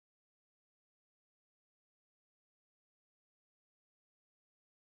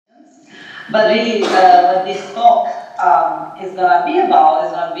But really, what this talk is going to be about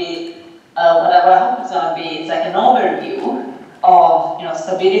is going to be, what I hope it's going to be, it's like an overview of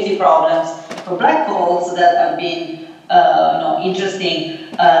stability problems for black holes that have been interesting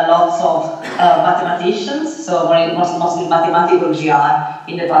lots of mathematicians, so mostly mathematical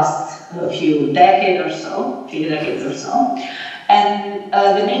GR in the past few decades or so. And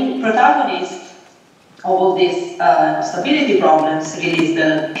the main protagonist of all these stability problems really is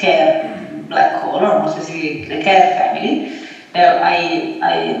the Kerr black hole, or more specifically the Kerr family.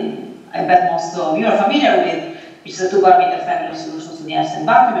 I bet most of you are familiar with, which is a two-parameter family of solutions to the Einstein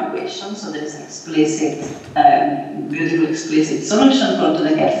vacuum equation. So there is an explicit, beautiful explicit solution called to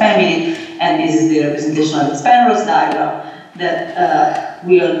the Kerr family, and this is the representation of its Penrose diagram that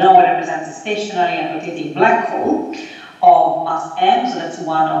we all know represents a stationary and rotating black hole of mass m. So that's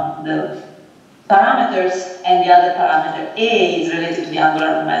one of the parameters, and the other parameter A is related to the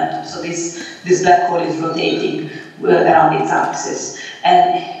angular momentum. So this black hole is rotating around its axis.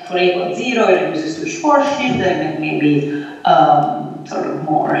 And for A equals 0, it reduces to Schwarzschild, and maybe sort of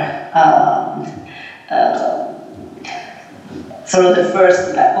more, sort of the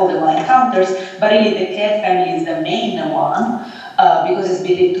first black hole that one encounters. But really, the Kerr family is the main one because it's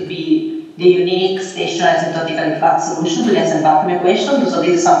believed to be the unique stationary asymptotically flat solution to the Einstein vacuum equation. So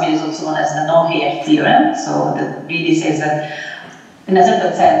this is something that is also known as the no-hair theorem. So that really says that, in a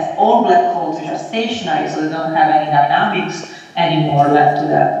certain sense, all black holes which are stationary, so they don't have any dynamics anymore left to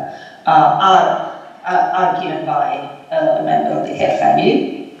them, are given by a member of the Kerr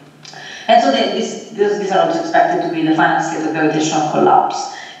family. And so these are also expected to be the final state of gravitational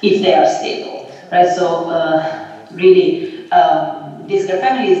collapse if they are stable, right? So really, this Kerr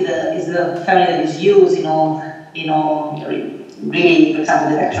family is the family that is used in all really, for example,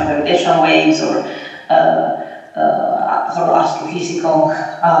 detection of gravitational waves or sort of astrophysical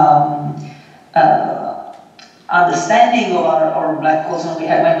understanding of our black holes. When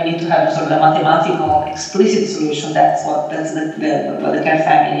we need to have sort of a mathematical explicit solution, that's what the Kerr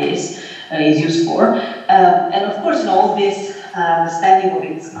family is used for. And of course, all this understanding of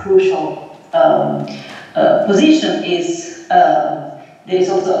its crucial position is there is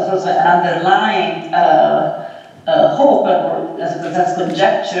also an underlying hope, or as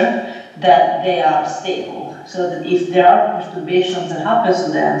conjecture, that they are stable. So that if there are perturbations that happen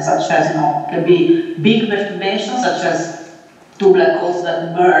to them, such as can be big perturbations, such as two black holes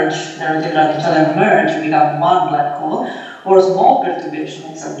that merge, that rotate around each other, merge, and become one black hole, or small perturbation,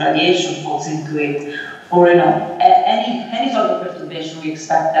 like some radiation falls into it, or any sort of perturbation, we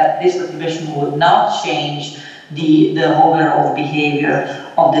expect that this perturbation would not change the overall behavior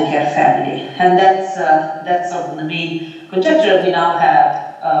of the Kerr family. And that's sort of the main conjecture. We now have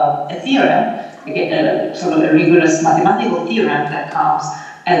a theorem, again, sort of a rigorous mathematical theorem that comes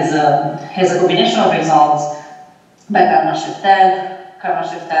as a combination of results by Kerr,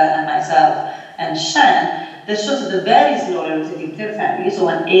 Szeftel, and myself, and Shen, that shows that the very slowly rotating Kerr family, so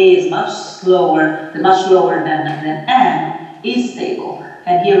when A is much lower than M, is stable.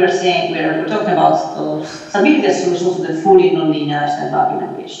 And here we're saying we're talking about stability solutions to the fully nonlinear Einstein vacuum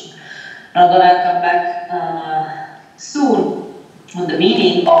equation. Now I'm going to come back soon on the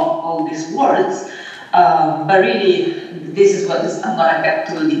meaning of all these words, but really this is what I'm going to get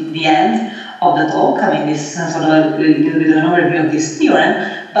to the end of the talk. I mean, this sort of a little bit of an overview of this theorem.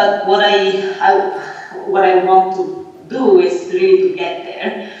 But what I want to do is really to get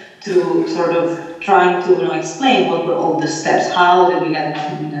there, to sort of trying to explain what were all the steps, how did we get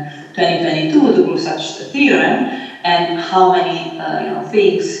in 2022 to prove such a theorem, and how many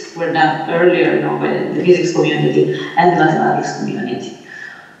things were done earlier by the physics community and the mathematics community.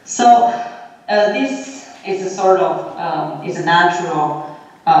 So this is a sort of is a natural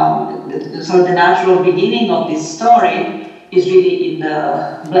sort of the natural beginning of this story is really in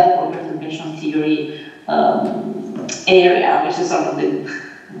the black hole perturbation theory area, which is sort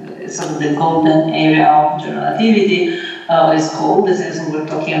of the golden area of general relativity. It's called. This is when we're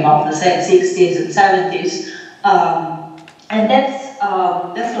talking about the 60s and 70s, and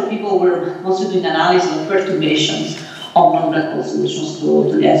that's what people were mostly doing analysis of perturbations of non-black hole solutions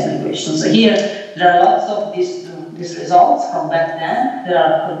to the Einstein equation. So here there are lots of these results from back then that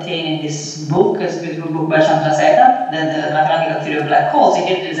are contained in this book, this beautiful book by Chandrasekhar, the mathematical theory of black holes. And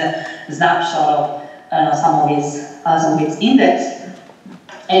here there is a snapshot of some of its index.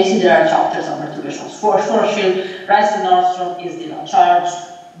 And you see there are chapters on perturbations for Schwarzschild. Rice-Nordstrom is the charged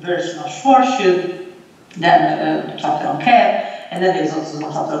version of Schwarzschild, then a chapter on Kerr, and then there's also a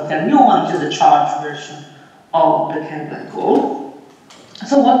chapter on Kerr-Newman, which is the charged version of the Kerr black hole.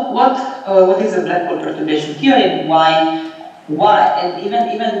 So what is a black hole perturbation theory, and why why, and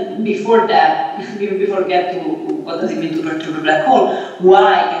even before that, even before get to what does it mean to perturb a black hole,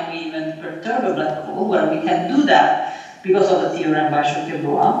 why can we even perturb a black hole? Well, we can do that because of the theorem by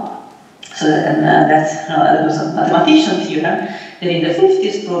Szeftel. So that was a mathematician theorem that in the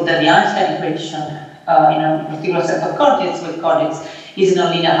 50s proved that the Einstein equation in a particular set of coordinates with coordinates is in a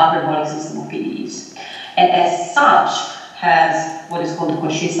linear hyperbolic system of PDEs. And as such, has what is called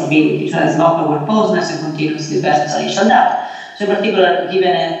consistability, so has local work-poseness and continuous divergence initial data. So in particular,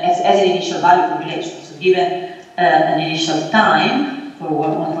 given as an initial value for relation, so given an initial time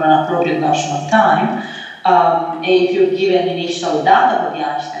for an appropriate notion of time, if you're given initial data for the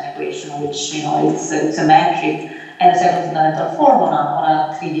Einstein equation, which it's a metric and a second fundamental form on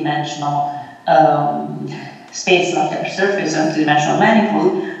a three-dimensional space like a surface or three-dimensional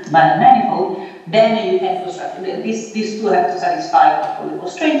manifold, then you can construct these two have to satisfy what we call the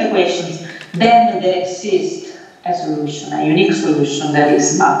constraint equations. Then there exists a solution, a unique solution that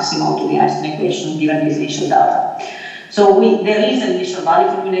is maximal to the Einstein equation given this initial data. So there is an initial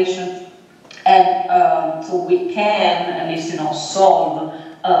value formulation, and so we can at least solve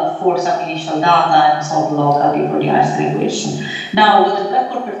for some initial data and solve locally for the Einstein equation. Now, what the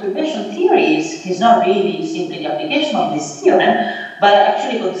black hole perturbation theory is not really simply the application of this theorem, but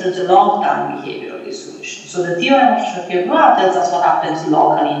actually concerns a long-time behavior of this solution. So the theorem of Szeftel tells us what happens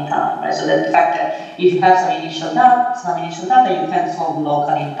locally in time, right? So that the fact that if you have some initial data, you can solve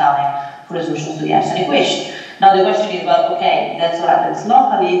locally in time for the solutions to the Einstein equation. Now the question is, well, okay, that's what happens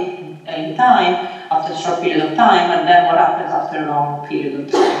locally in time after a short period of time, and then what happens after a long period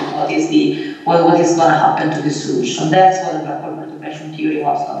of time? What is going to happen to the solution? That's what the black hole perturbation theory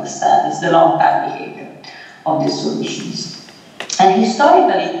wants to understand. It's the long-time behavior of these solutions. And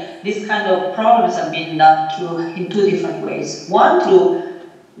historically, these kind of problems have been done in two different ways. One, through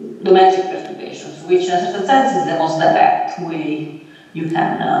geometric perturbations, which in a certain sense is the most direct way you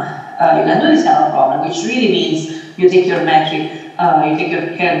can do this kind of problem, which really means you take your metric, you take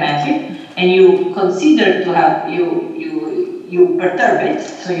your Kerr metric, and you consider to have, you perturb it,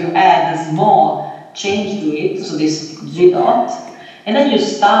 so you add a small change to it, so this G dot, and then you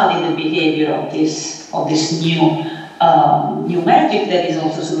study the behavior of this new metric that is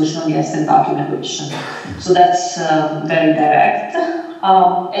also a solution of the Einstein vacuum equation. So that's very direct.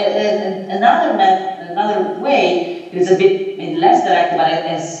 And another way is a bit less direct, but it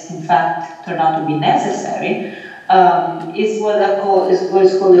has in fact turned out to be necessary, is what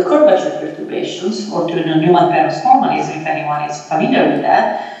is called the curvature perturbations, or to Newman-Perron's formalism, if anyone is familiar with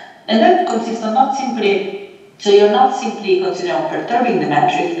that. And that consists of not simply, so you're not simply considering perturbing the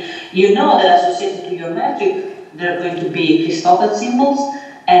metric, you know that associated to your metric there are going to be Christoffel symbols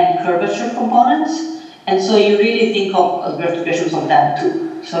and curvature components, and so you really think of perturbations of them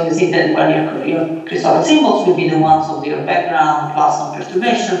too. So you think that, well, your Christoffel symbols will be the ones of your background plus some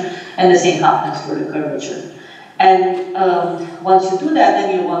perturbation, and the same happens for the curvature. And once you do that,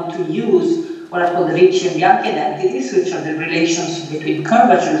 then you want to use what are called the Ricci and Bianchi identities, which are the relations between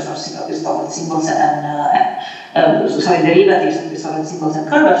curvatures of Christoffel symbols and derivatives of Christoffel symbols and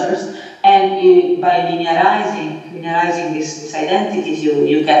curvatures. And by linearizing these identities,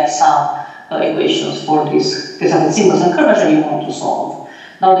 you get some equations for these Christoffel symbols and curvature you want to solve.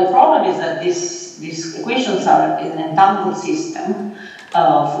 Now the problem is that these equations are in an entangled system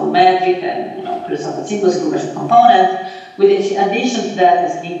for metric and Christoffel symbols, curvature component, with in addition to that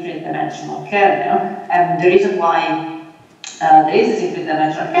is an infinite dimensional kernel. And the reason why there is this infinite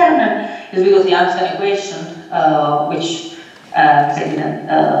dimensional kernel is because the Einstein equation, which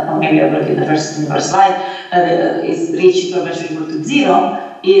maybe I wrote in the first slide, is Ricci curvature equal to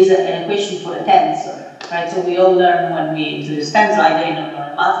 0, is an equation for a tensor, right? So we all learn when we introduce tensor, either in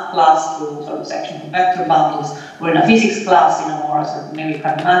a math class through sort of section of vector bundles, or in a physics class in a more sort of maybe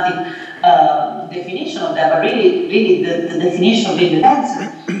pragmatic definition of that. But really the definition of the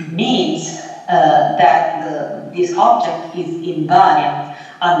tensor means that this object is invariant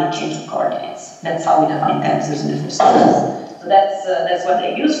under change of coordinates. That's how we define tensors in the first class. So that's why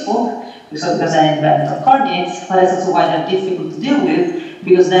they're useful, because they're invariant of coordinates, but that's also why they're difficult to deal with,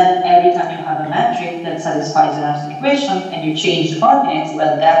 because then every time you have a metric that satisfies the Einstein equation and you change the coordinates,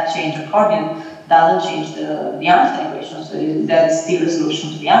 well, that change of coordinate doesn't change the Einstein equation, so that's still the solution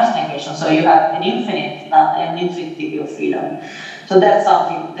to the Einstein equation. So you have an infinite degree of freedom. So that's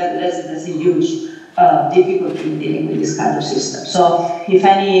something that's a huge difficulty in dealing with this kind of system. So if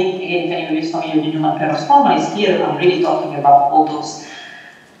anyone is familiar with Newman-Perron's formalism, here I'm really talking about all those,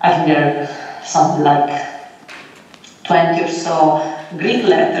 I think there are something like 20 or so Greek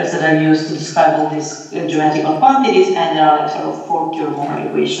letters that are used to describe all these geometrical quantities, and there are like sort of 40 or more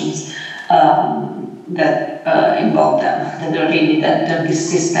equations involve them, that are really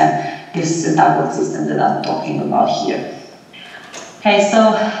this system, this entangled system that I'm talking about here. Okay,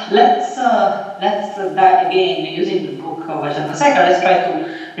 so let's dive again using the book of Elena Giorgi. Let's try to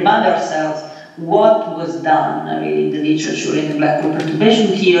remind ourselves what was done really in the literature in the black hole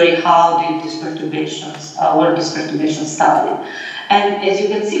perturbation theory. How did these perturbations, were these perturbations studied? And as you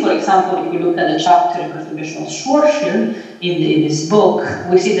can see, for example, if we look at the chapter perturbation of Schwarzschild in this book,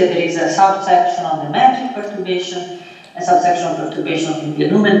 we see that there is a subsection on the metric perturbation, a subsection on perturbation of the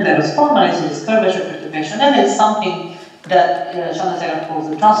Newman-Peres formula, so this curvature perturbation, and there's something that Elena calls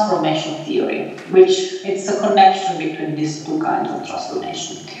the transformation theory, which it's a connection between these two kinds of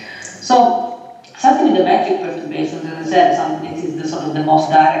transformation. So, something in the metric perturbations, as I said, it is the sort of the most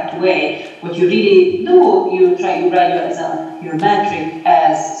direct way. What you really do, you write your metric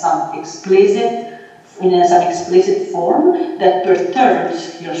as some explicit form that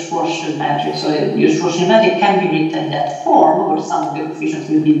perturbs your Schwarzschild metric. So your Schwarzschild metric can be written in that form, where some of the coefficients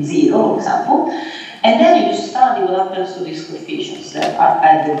will be 0, for example. And then you study what happens to these coefficients that are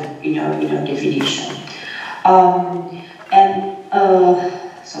added in your definition. And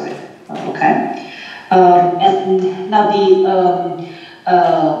now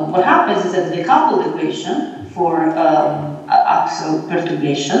what happens is that the decoupled equation for axial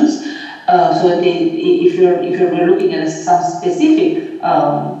perturbations. If you're looking at some specific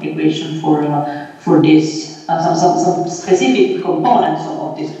equation for this, some specific components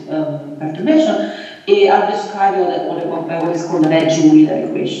of this perturbation, are described by what is called the Reggie-Wheeler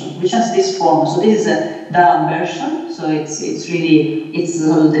equation, which has this form. So this is a Dallon version. So it's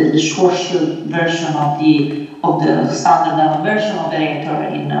sort of the Schwarzschild version of the standard Dallon version operator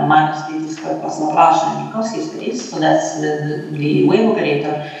in minus dt squared plus Laplacian and Minkowski space. So that's the wave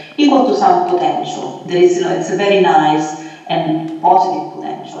operator equal to some potential. There is, it's a very nice and positive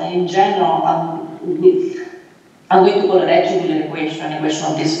potential. And in general, I'm going to call a Reggie-Wheeler equation an equation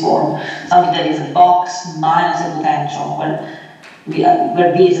of this form, something that is a box minus a potential,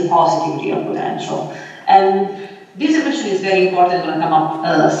 where B is a positive real potential. And this equation is very important, going to come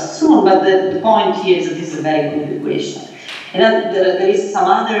up soon, but the point here is that this is a very good equation. And then there is some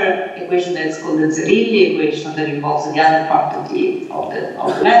other equation that's called the Zerilli equation that involves the other part of the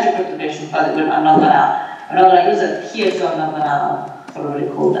metric perturbation, but I'm not gonna use it here, so I'm not gonna probably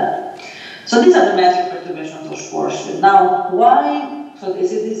call that. So these are the metric perturbations of Schwarzschild. Now, why? So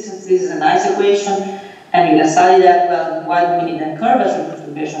this is a nice equation, and you can study that. Well, why do we need a curvature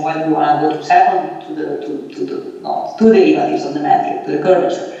perturbation? Why do we want to go to derivatives of the metric, to the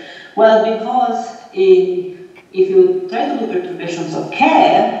curvature? Well, because if you try to do perturbations of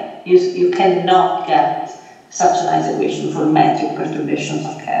Kerr, you cannot get such a nice equation for metric perturbations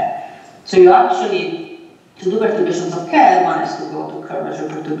of Kerr. So you actually, to do perturbations of Kerr, one has to go to curvature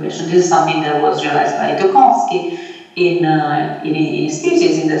perturbation. This is something that was realized by Tokowski in his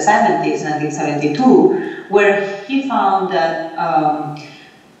thesis in the 70s, 1972, where he found that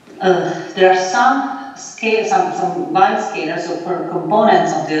there are some wide scalars, so for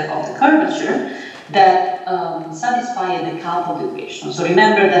components of the curvature, that satisfy a decoupled equation. So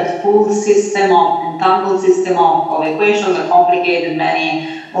remember that full system of entangled system of equations are complicated,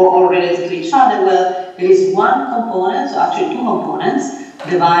 many or related to each other. Well, there is one component, so actually two components,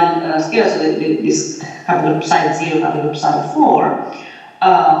 the scalar, so this capital psi 0, capital psi 4,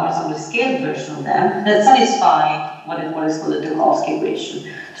 or some scaled version of them, that satisfy what is called the Tokowski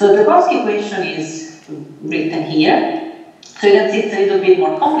equation. So the Tokowski equation is written here. So you can see it's a little bit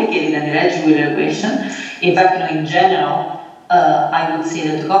more complicated than the Reggie-Wheeler equation. In fact, in general, I would say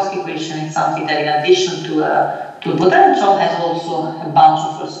the Tokowski equation is something that, in addition to potential, has also a bunch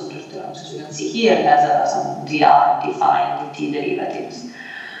of first order terms. As you can see here, it has some dr, defined, dt derivatives.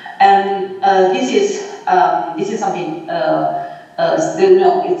 And this is something.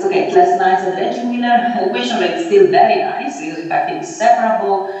 It's okay. It's less nice than the Reggie-Wheeler equation, but it's still very nice because, in fact, it's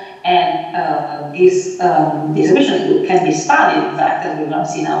separable. And this equation can be studied, in fact, as we're going to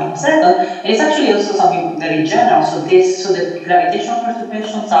see now in a second. And it's actually also something very general. So the gravitational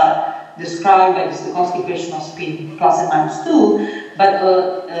perturbations are described by this Tokowski equation of spin plus and minus 2, but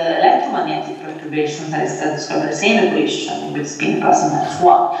electromagnetic perturbations are described by the same equation with spin plus and minus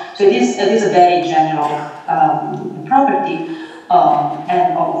 1. So it is a very general property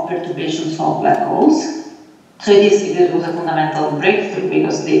and of perturbations of black holes. So it was a fundamental breakthrough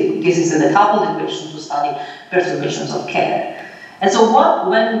because this is a decoupled equation to study perturbations of Kerr. And so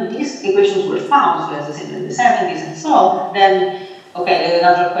when these equations were found, so as I said in the 70s and so, then, okay, the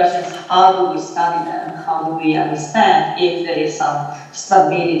natural question is how do we study them? How do we understand if there is some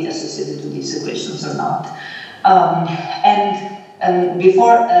stability associated to these equations or not? And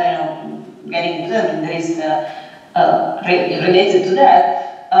before getting into them, there is related to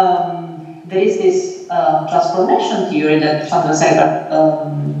that, there is this transformation theory that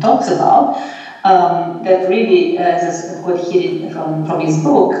Szeftel talks about, that really, as a quote here from his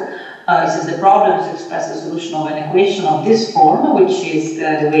book, it says the problem is to express the solution of an equation of this form, which is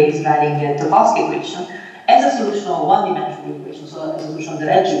the way he's writing the Tokovsky equation, as a solution of a one-dimensional equation, so as a solution of the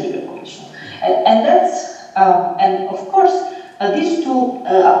Relativity equation. And that's, and of course, these two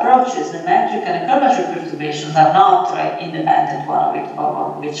approaches, the metric and the curvature perturbations, are not independent one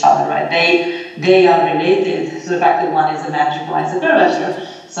of each other, right? They are related. So the fact that one is the metric, one is the curvature,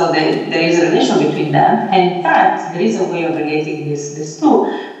 so there is a relation between them. And in fact, there is a way of relating these two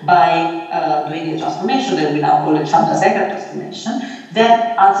by doing a transformation that we now call the Szeftel transformation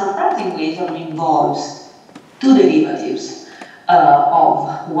that, unsurprisingly, sort of involves two derivatives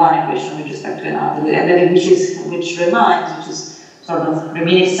of one equation with respect to another, and which is sort of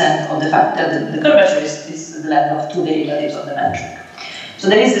reminiscent of the fact that the curvature is the level of two derivatives of the metric. So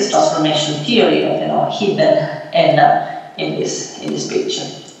there is this transformation theory of, hidden in this picture.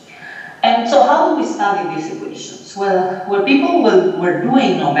 And so how do we study these equations? Well, what people were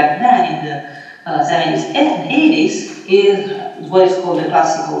doing back then in the 70s and 80s is what is called the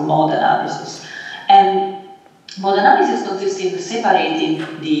classical mode analysis. And mode analysis consists in separating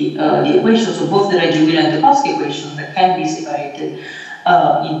the equations of both the Reggie-Wheeler and the Tokovsky equations that can be separated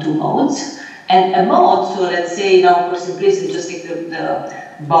into modes. And a mode, so let's say now for simplicity, just take the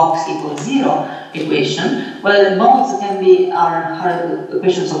box equals 0 equation. Well, the modes are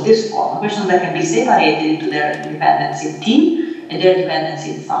equations of this form, equations that can be separated into their dependence in t and their dependence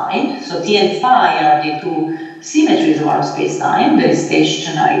in phi. So t and phi are the two symmetries of our space-time, the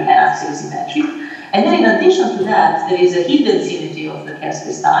stationary and axially symmetric. And then in addition to that, there is a hidden symmetry of the Kerr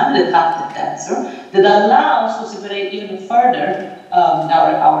space-time, the tufted tensor, that allows to separate even further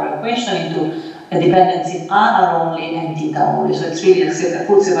our equation into a dependence in r only and theta only. So it's really a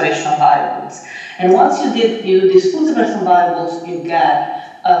full separation of variables. And once you do this full separation of variables, you get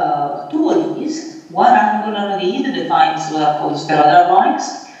two ODEs, one angular ODE that defines what are called spheroidal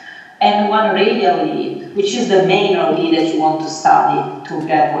harmonics, and one radial ODE, which is the main ODE that you want to study to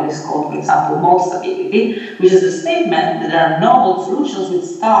get what is called, for example, mode stability, which is the statement that there are no mode solutions which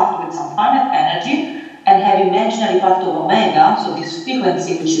start with some finite energy and have imaginary part of omega, so this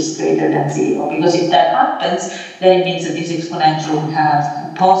frequency which is greater than 0. Because if that happens, then it means that this exponential will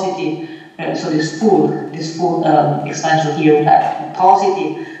have positive, so this full exponential here will have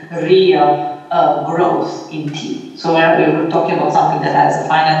positive real growth in t. So we're talking about something that has a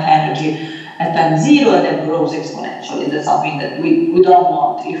finite energy at time 0 and then grows exponentially. That's something that we don't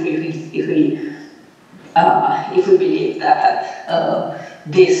want if we believe that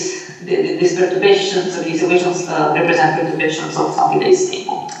these perturbations, or these equations represent perturbations of something that is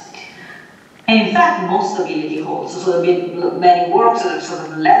stable. And in fact, most stability holds. So there have been many works that sort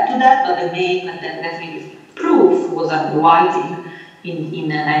of led to that, but the main and definitive proof was Whiting in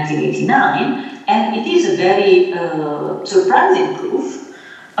 1989, and it is a very surprising proof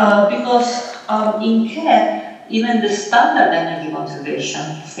because in Kerr, even the standard energy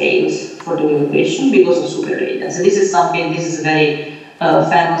conservation fails for the wave equation because of superradiance. So this is a very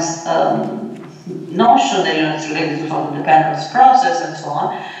famous notion that it's related to sort of the Penrose process and so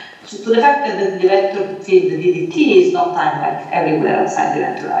on. So to the fact that the vector field, the DDT, is not time-like everywhere outside the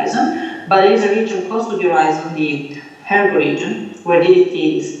event horizon, but there is a region close to the horizon, the Ergo region, where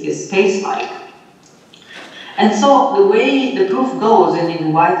DDT is space-like. And so the way the proof goes, and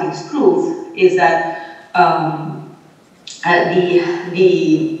in Whiting's proof, is that our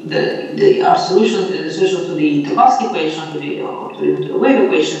solution to the Tokovsky equation, to the wave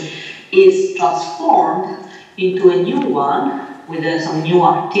equation, is transformed into a new one with some new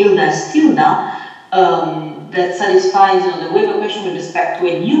r tilde as tilde that satisfies the wave equation with respect to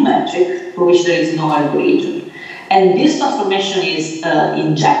a new metric for which there is no Ergo region. And this transformation is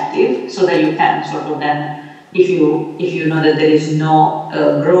injective, so that you can sort of then, if you know that there is no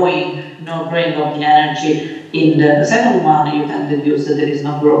growing of the energy in the second one, you can deduce that there is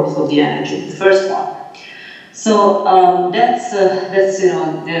no growth of the energy in the first one. So that's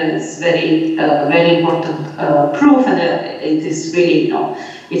it's very important proof, and it is really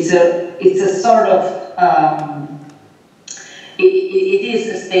it's a sort of it is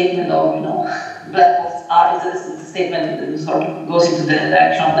a statement of black holes are. It's a statement that sort of goes into the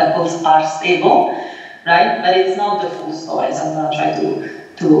direction of black holes are stable, right? But it's not the full story, so I'm going to try to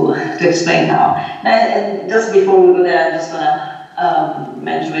explain now. And just before we go there, I'm just going to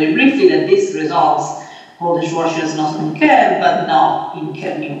mention very briefly that this resolves all the Schwarzschilds not in Kerr, but not in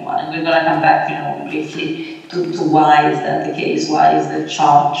Kerr-Newman. And we're going to come back, briefly to why is that the case? Why is the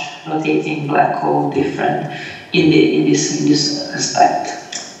charge rotating black hole different in this respect?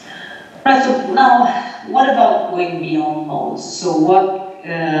 Right. So now, what about going beyond modes? So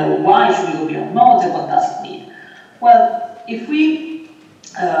why should we go beyond modes, and what does it mean? Well, if we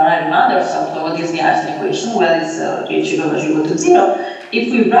remind ourselves of what is the Einstein equation, well, it's h equal to 0.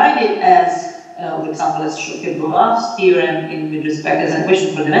 If we write it as, for example, as Schocker-Brouwer's theorem with respect as an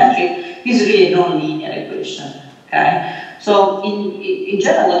equation for the metric, this is really a non-linear equation. Okay. So in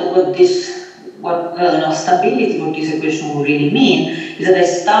general, what stability for this equation would really mean is that I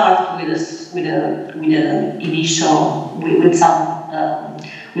start with a solution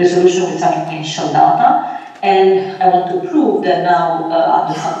with some initial data, and I want to prove that now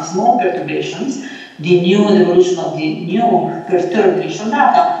under some small perturbations, the evolution of the new perturbed initial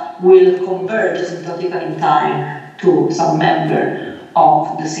data will converge asymptotically in time to some member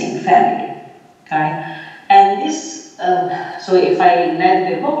of the same family. Okay, and this. So if I let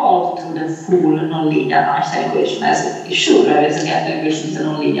the ball to the full nonlinear Einstein equation, as it should, right? As the Einstein equation is a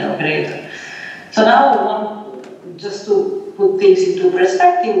nonlinear operator. So now, just to put things into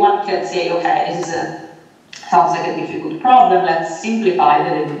perspective, one can say, okay, this sounds like a difficult problem. Let's simplify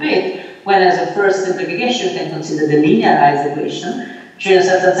it a little bit. When, as a first simplification, you can consider the linearized equation. So in a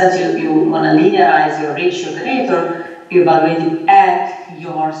certain sense, you want to linearize your ratio operator, you evaluate it at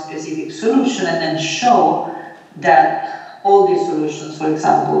your specific solution, and then show that all these solutions, for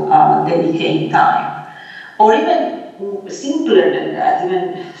example, they decay in time. Or even simpler than that,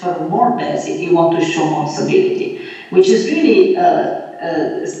 even sort of more basic, you want to show mode stability, which is really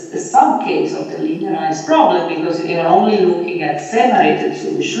a sub-case of the linearized problem, because you're only looking at separated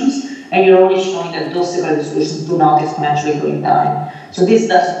solutions, and you're only showing that those separated solutions do not exponentially go in time. So this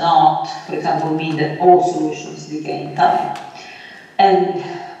does not, for example, mean that all solutions decay in time. And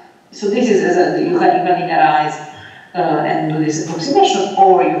so this is, you can linearize and do this approximation,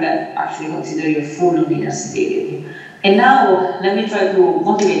 or you can actually consider your full linear stability. And now, let me try to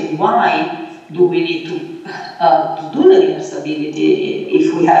motivate why do we need to do the linear stability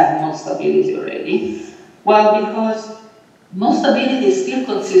if we have mode stability already? Well, because mode stability is still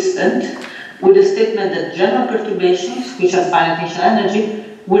consistent with the statement that general perturbations, which have finite initial energy,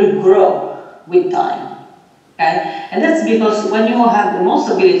 will grow with time. Okay? And that's because when you have the mode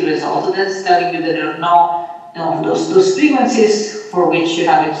stability result, that's telling you that there are no those frequencies for which you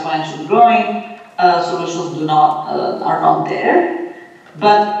have exponential growing solutions are not there.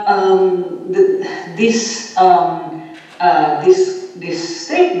 But these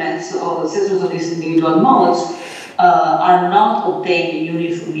statements, or the systems of these individual modes, are not obtained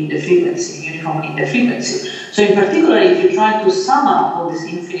uniformly in the frequency. So in particular, if you try to sum up all these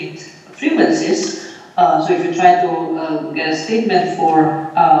infinite frequencies, so if you try to get a statement for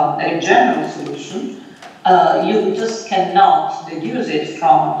a general solution, you just cannot deduce it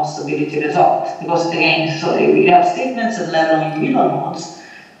from a mode stability result. Because again, so we have statements at level of individual modes,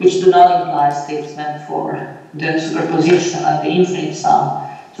 which do not imply statement for the superposition of the infinite sum,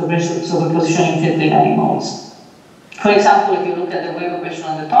 superposition infinitely many modes. For example, if you look at the wave equation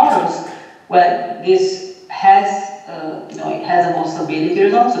on the torus, well, this has it has a mode stability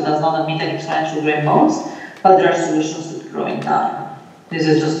result, so it does not admit any exponential great modes, but there are solutions that grow in time. This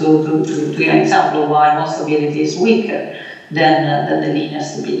is just to give an example of why mode stability is weaker than the linear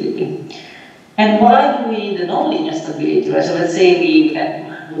stability. And why do we need the non-linear stability? Right? So let's say we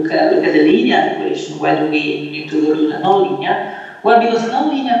can look at the linear equation. Why do we need to go to the non-linear? Well, because the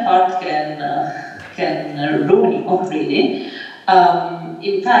non-linear part can ruin you really.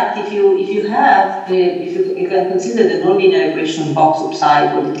 In fact, if you can consider the non-linear equation box of psi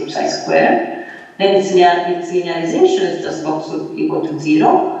equal to psi squared, then its linearization is just box equal to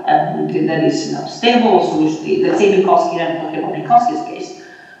 0, and that is stable solution. Let's say Minkowski and Minkowski's case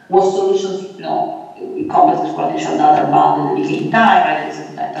was solutions, complex exponential data bounded decay in time, right? It's a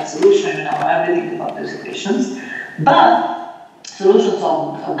that solution, you know everything about those equations. But solutions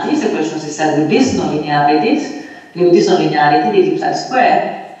of these equations is that with this nonlinearity, the psi squared,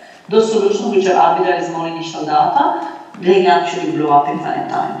 those solutions which are arbitrarily small initial data, they actually blow up in finite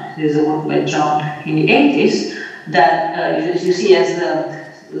time. There's a work by John in the 80s that, as you see, as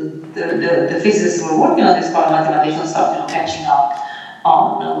the physicists were working on this problem, mathematicians started catching up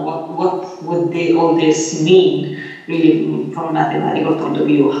on what would all this mean, really, from a mathematical point of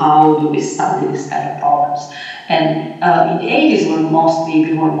view. How do we study this kind of problems? And in the 80s, we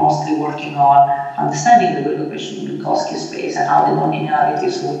were mostly working on understanding the wave equation in Minkowski space and how the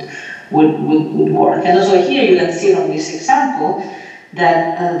nonlinearities would work. And also here you can see from this example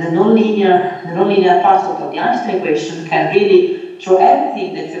that the nonlinear part of the Einstein equation can really throw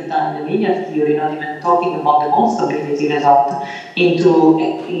everything that you've done in the linear theory, not even talking about the non-stability result, into,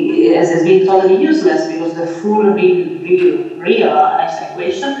 as has been totally useless, because the full real Einstein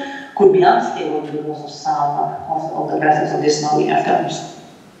equation could be unstable because of some of the presence of these nonlinear terms.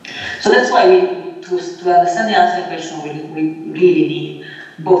 So that's why to understand the Einstein equation, we really need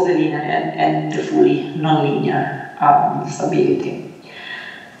both the linear and the fully nonlinear stability.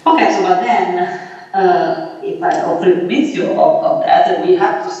 Okay, so but then, if I hopefully convince you of that, we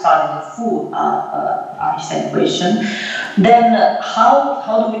have to start the full Einstein equation. Then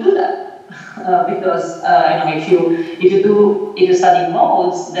how do we do that? Because you know, if you study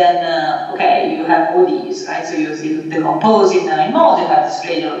modes, then okay, you have ODEs, right? So you decompose in modes. You have this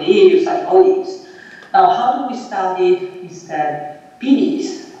radial ODE. You study ODEs. Now, how do we study instead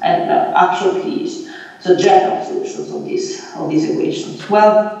PDEs and actual PDEs? So general solutions of these equations.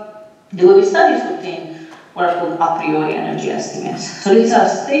 Well, the way we study is to obtain what are called a priori energy estimates. So these are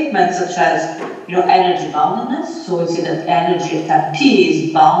statements such as, you know, energy boundedness. So we say that energy at time t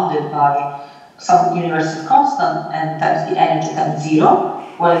is bounded by some universal constant and times the energy times 0.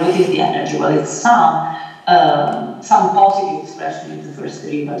 Well, what is the energy? Well, it's some positive expression in the first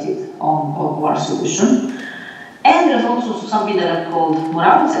derivative of our solution. And there's also something that are called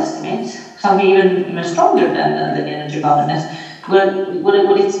Morales estimates, something even stronger than the energy boundedness.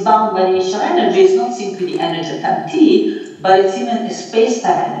 When it's bound by initial energy, it's not simply the energy at time t, but it's even a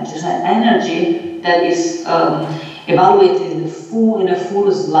space-time energy, so an energy that is evaluated in a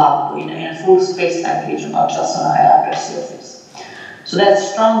full slab, in a full space-time region, not just on a higher surface. So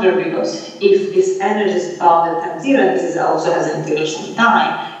that's stronger because if this energy is bound at time 0, and this also has an integration in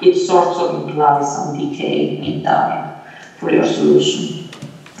time, it sort of implies some decay in time for your solution.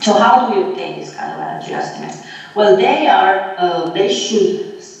 So how do we obtain this kind of energy estimates? Well, this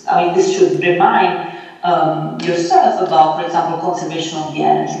should remind yourself about, for example, conservation of the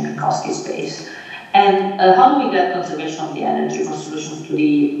energy in Minkowski space. And how do we get conservation of the energy for solutions to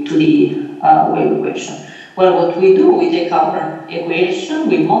the wave equation? Well, what we do, we take our equation,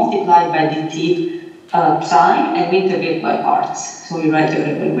 we multiply by dt psi, and we integrate by parts. So we write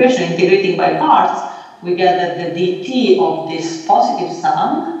the equation, integrating by parts, we get that the dt of this positive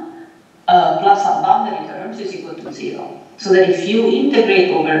sum plus some boundary terms is equal to 0. So that if you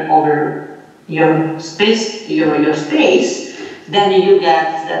integrate over your space, then you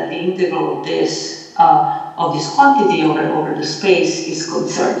get that the integral of this quantity over the space is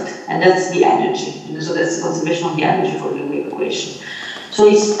conserved, and that's the energy. And so that's the conservation of the energy for the wave equation. So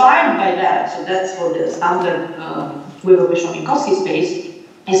inspired by that, so that's for the standard wave equation of Minkowski space.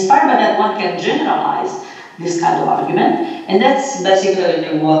 Inspired by that, one can generalize this kind of argument, and that's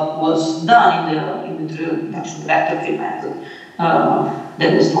basically what was done in the introduction of the vector field method.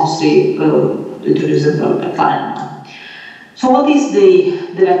 That was mostly introduced by Klainerman. So what is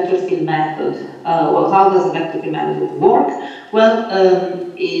the vector field method? Well, how does the vector field method work? Well,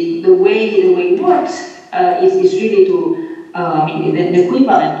 the way it works is really to the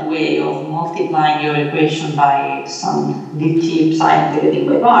equivalent way of multiplying your equation by some dt psi integrating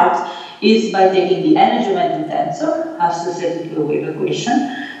by parts is by taking the energy momentum tensor associated to the wave equation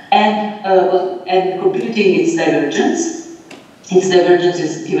and computing its divergence. Its divergence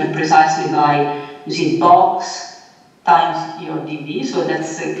is given precisely by, you see, box times your dv, so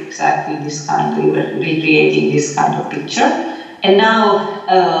that's exactly this kind, we were recreating this kind of picture. And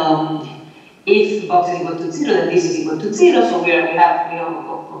now, if box is equal to 0, then this is equal to 0, so we have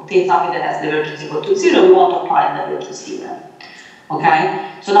obtained something that has divergence equal to 0, we want to apply divergence theorem.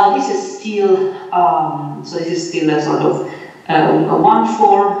 Okay, so now this is still a sort of one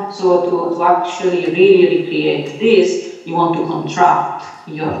form. So to actually really recreate this, you want to contract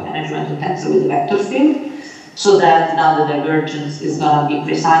your energy momentum tensor with the vector field, so that now the divergence is going to be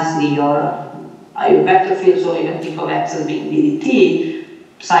precisely your vector field. So you can think of x as being ddt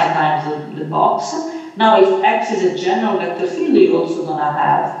psi times the box. Now, if x is a general vector field, you're also going to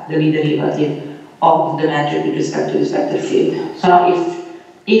have the derivative of the metric with respect to this vector field. So now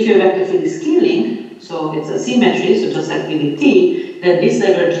if your vector field is scaling, so it's a symmetry, so just like dt, then this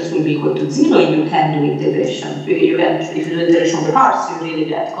divergence will be equal to 0, and you can do integration. If you do integration of the parts, you really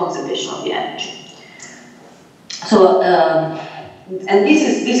get conservation of the energy. So, and this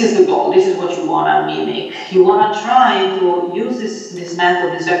is the goal. This is what you want to mimic. You want to try to use this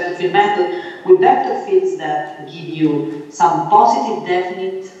method, this vector field method, with vector fields that give you some positive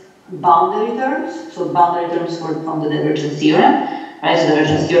definite boundary terms. So boundary terms from the divergence theorem. Right? So the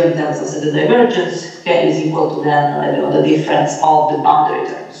divergence theorem tells us that the divergence is equal to then the difference of the boundary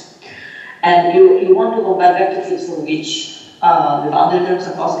terms. And you want to compare vector fields for which the boundary terms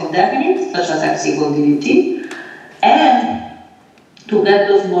are positive definite, such as x equal ddt. And to get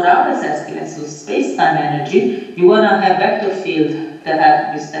those Morales estimates of space-time energy, you want to have vector field that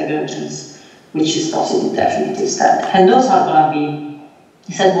have this divergence, which is possibly definitive set. And those are going to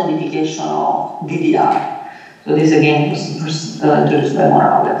be set modification of DDR. So this again was introduced by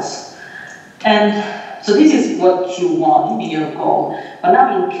Morales. And so this is what you want in your code. But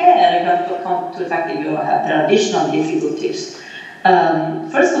now in Kerr, you have to come to the fact that there are additional difficulties.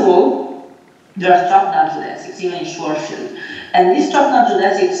 First of all, there are trapped geodesics, even in Schwarzschild. And these trapped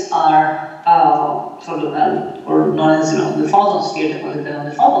geodesics are or known as the photosphere, deposited on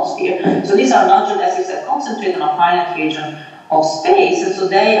the photosphere. So these are geodesics that concentrate on a finite region of space, and so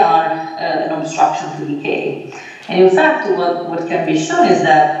they are an obstruction to decay. And in fact, what can be shown is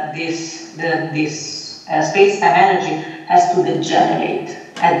that this space-time energy has to degenerate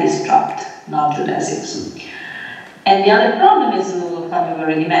at these trapped geodesics. And the other problem is, we've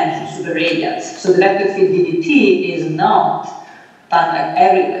already mentioned, superradiance. So the vector field DDT is not time-like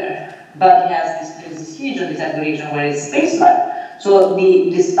everywhere, but it has this region, this other region where it's space-like. So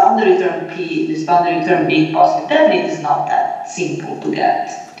this boundary term P, this boundary term being positive definite is not that simple to get.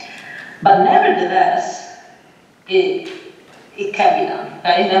 But nevertheless, it can be done.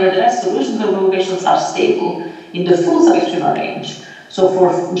 Right? Nevertheless, solutions of equations are stable in the full subextremal range. So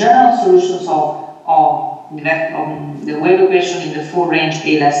for general solutions of the wave equation in the full range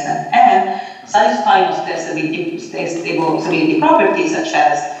A less than M, satisfying of stability properties such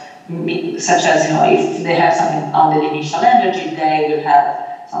as if they have some bounded initial energy, they will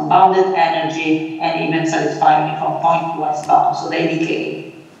have some bounded energy, and even satisfying from point to its bound, so they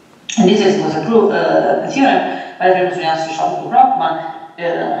decay. And this was a theorem by Bernoulli, Schott, Brockman,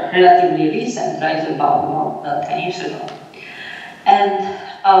 relatively recent, right, about 10 years ago.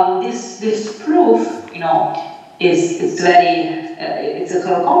 And this proof, it's a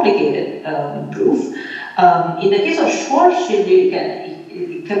sort of complicated proof. In the case of Schwarzschild,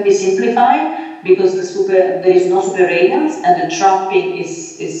 it can be simplified because there is no superradiance and the trapping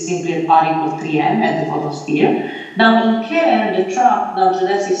is simply R equals 3m at the photosphere. Now in Kerr, the trapped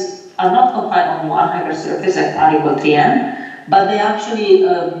geodesics are not confined on one hypersurface at R equals 3m, but they actually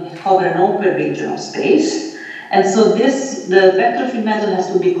cover an open region of space. And so the vector field method has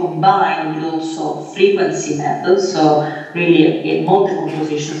to be combined with also frequency methods, so really in multiple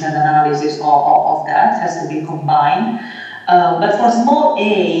positions and analysis of that has to be combined. But for small a,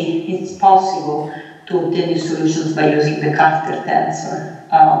 it's possible to obtain these solutions by using the Carter tensor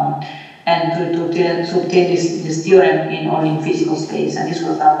and to obtain this theorem only in physical space, and this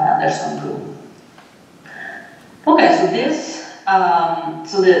was done by Anderson group. Okay,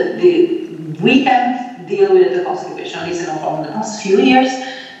 so we can deal with the cost equation, at least from the past few years.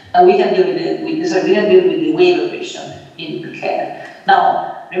 We can deal with the wave equation in Kerr.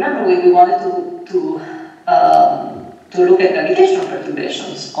 Now, remember we wanted to look at gravitational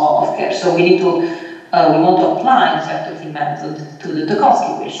perturbations of Kerr. So we want to apply this vector field method to the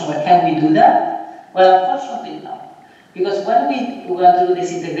Tokowski equation. Well, can we do that? Well, unfortunately, no. Because when we want to do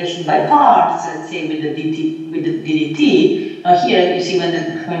this integration by parts, let's say with the DDT, here you see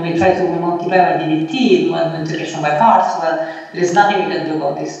when we try to multiply by DDT, we want integration by parts, well, there is nothing we can do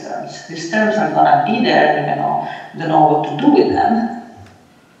about these terms. These terms are going to be there, we don't know what to do with them.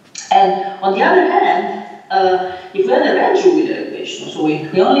 And on the other hand, if we had a Reggie-Wheeler equation, so we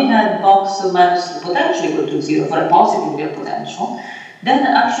only had box minus the potential equal to 0 for a positive real potential, then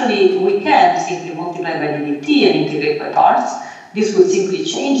actually we can simply multiply by DDT and integrate by parts. This would simply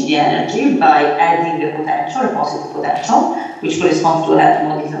change the energy by adding the potential, a positive potential, which corresponds to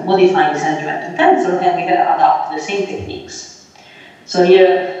modifying this energy vector tensor, and we can adapt the same techniques. So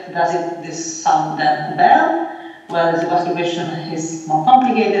here, does this sound then well? Well, the Tokowski equation is more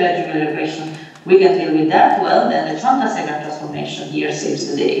complicated, Reggie-Wheeler equation. We can deal with that well, then the Chandrasekhar transformation here saves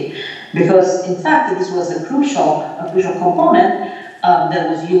the day. Because in fact, this was a crucial component that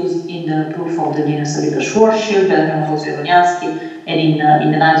was used in the proof of the linear stability Schwarzschild, Bernoulli, and in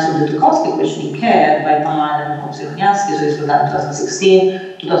the analysis of the Tokowski equation in Kerr by Pan and Komsey-Roniansky. So this was done in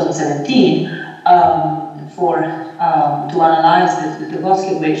 2016, 2017, to analyze the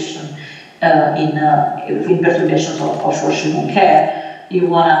Tokowski equation in perturbations of Schwarzschild and Kerr. You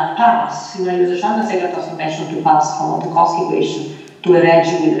want to use a Chandrasekhar transformation to pass from a Tokowski equation to a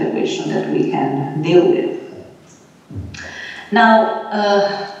Reggie-Wheeler equation that we can deal with. Now,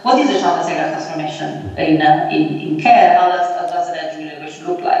 what is a Chandrasekhar transformation in Kerr? How does the Reggie-Wheeler equation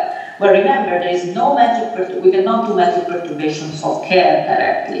look like? Well, remember, there is no we cannot do metric perturbations of Kerr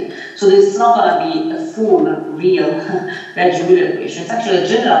directly. So this is not going to be a full, real Reggie-Wheeler equation. It's actually a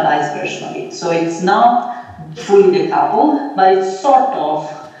generalized version of it. So it's not fully decoupled, but it's sort of,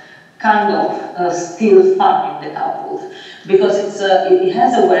 kind of, still finely decoupled. because it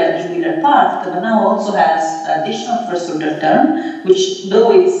has a well-engineered part, but now also has additional first-order term, which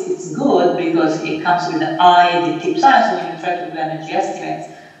though it's good because it comes with an I dt psi, so when you try to do energy estimates,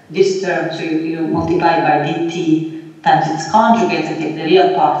 this term, so you multiply by dt times its conjugate and take the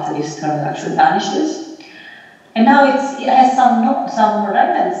real part, this term actually vanishes. And now it has some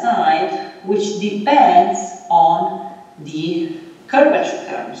right-hand side which depends on the curvature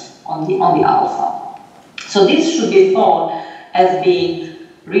terms, on the alpha. So this should be thought as being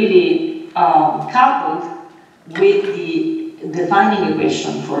really coupled with the defining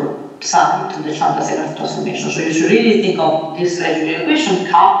equation for psi to the Chandrasekhar transformation. So you should really think of this regular equation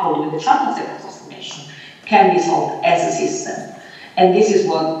coupled with the Chandrasekhar transformation can be solved as a system. And this is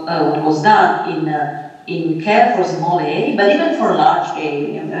what was done in Kerr for small a, but even for large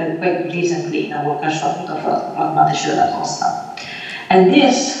a, quite recently in a workshop of pragmatische Relativity. And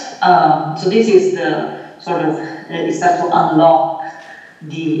this, so this is the sort of, it starts to unlock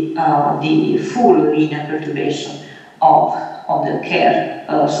the full linear perturbation of the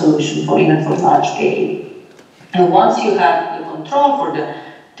Kerr solution for even for large A. And once you have the control for the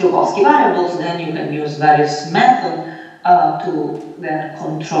Tchaikovsky variables, then you can use various methods to then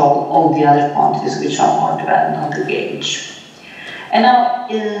control all the other quantities which are more dependent on the gauge. And now,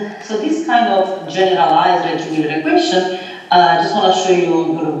 so this kind of generalized regular equation, I just want to show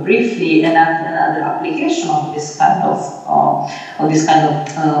you sort of briefly another application of this kind of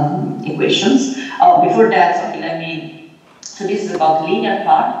equations. Before that, sorry, so this is about linear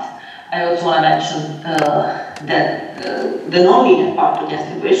part. I also want to mention that the nonlinear part of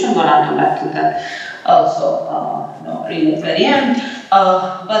this equation, but I'll come back to that also really at the very end.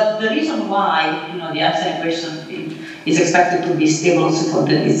 But the reason why the Einstein equation is expected to be stable also for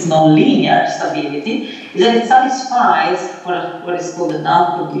its nonlinear stability is that it satisfies what is called the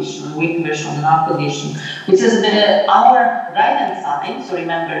null condition, a weak version of the null condition, which is that our right-hand side. So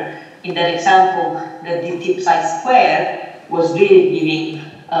remember in that example that dt psi squared was really giving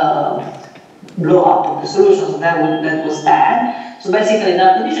blowout of the solution, so that was bad. So basically, the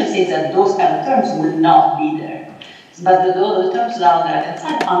null condition says that those kind of terms will not be there. But the terms down the right-hand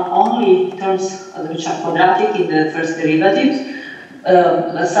side are only terms which are quadratic in the first derivatives,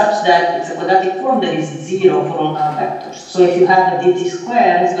 such that it's a quadratic form that is 0 for all null vectors. So if you have a dt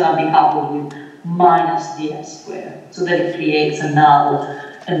squared, it's going to be coupled with minus ds squared, so that it creates a null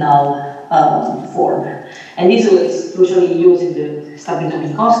form. And this was crucially used in the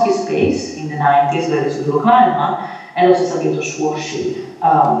Sabino-Minkowski space in the 90s, where it's Klainerman, and also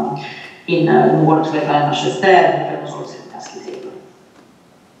Sabino-Schwarzschild in works by Elena Giorgi and also in Kasky table.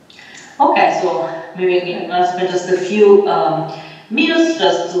 Okay, so maybe again, I'm going to spend just a few minutes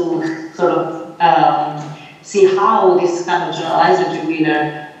just to sort of see how this kind of generalized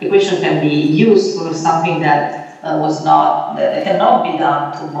regular equation can be used for something that that cannot be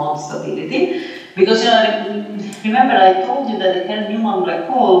done to mode stability. Because remember I told you that the Kerr-Newman black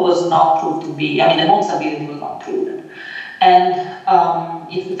hole was not proved to be, the mode stability was not proven. And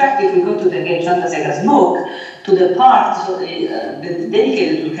in fact, if we go to the Chandrasekhar's book, to the part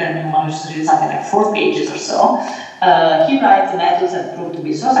dedicated to Kerr-Newman, which is something like 4 pages or so, he writes the methods that proved to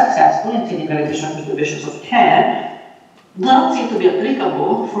be so successful in treating gravitational perturbations of Kerr do not seem to be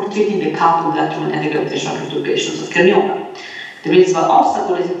applicable for treating the coupled electromagnetic gravitational perturbations of Kerr-Newman. The principal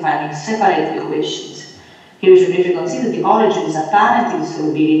obstacle is in finding separate equations. Here we should briefly consider the origin is apparent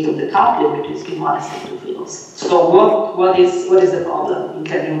insolubility of the coupling between spin 1 and spin 2 fields. So what is the problem in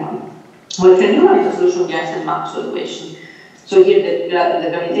Kerr-Newman? Well, Kerr-Newman is a solution of the Einstein-Maxwell equation. So here the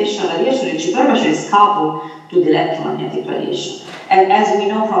gravitational radiation in perturbation is coupled to the electromagnetic radiation. And as we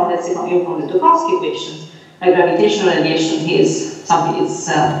know from, let's say, from the Tchaikovsky equation, gravitational radiation is something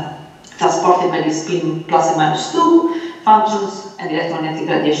transported by the spin plus and minus 2 functions, and the electromagnetic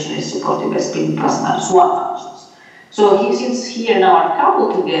radiation is supported by spin plus and minus 1 functions. So since here now are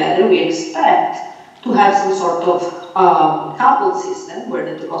coupled together, we expect to have some sort of coupled system where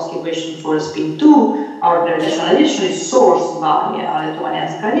the Tchaikovsky equation for spin 2, our gravitational radiation is sourced by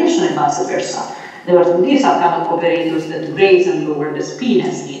electromagnetic radiation and vice versa. These are kind of operators that raise and lower the spin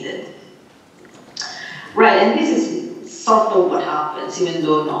as needed. Right, and this is sort of what happens, even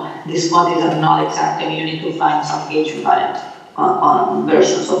though these quantities are not exact. You need to find some gauge invariant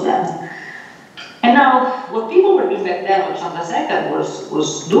versions of them. And now, what people were doing back then, what Chandrasekhar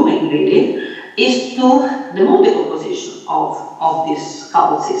was doing really, is to the mode decomposition of this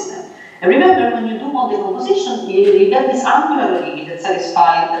coupled system. And remember, when you do mode decomposition, you get this angular limit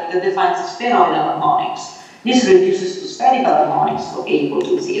that defines spheroidal harmonics. This reduces to spherical harmonics for A equal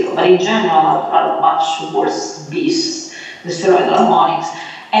to 0, but in general are much worse beasts, the spheroidal harmonics.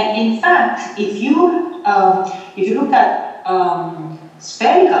 And in fact, if you look at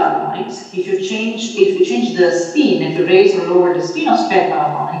spherical harmonics, if you change the spin, if you raise or lower the spin of spherical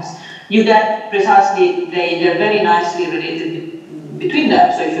harmonics, you get precisely, they're very nicely related between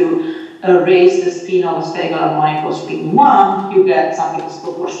them. So if you raise the spin of a spherical harmonic of spin 1, you get something that's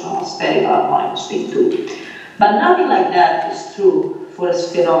proportional to spherical harmonic of spin 2. But nothing like that is true for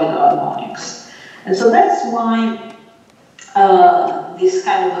spheroidal harmonics. And so that's why this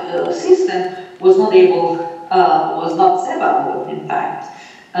kind of system was not separable, in fact,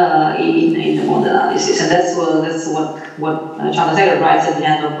 in the model analysis. And that's what Chandrasekhar writes at the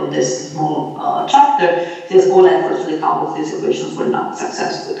end of this small chapter. He says all efforts to decouple these equations were not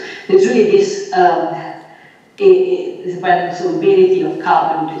successful. There's really this possibility of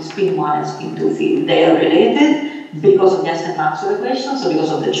coupling between spin 1 and spin 2 field. They are related because of the Einstein-Maxwell equation, so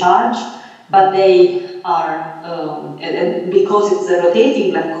because of the charge, but they are, because it's a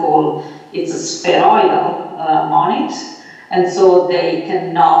rotating black hole, it's a spheroidal harmonics, and so they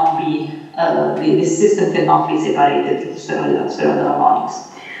cannot be, this system cannot be separated into spheroidal harmonics.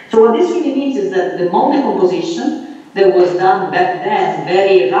 So what this really means is that the mode decomposition that was done back then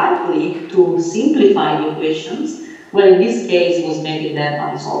very rightly to simplify the equations, well, in this case was making them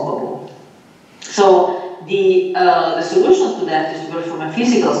unsolvable. So the solution to that is to perform a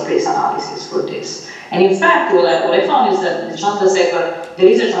physical space analysis for this. And in fact, what I found is that there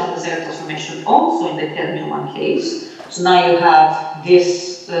is a Chandrasekhar transformation also in the Kerr-Newman case. So now you have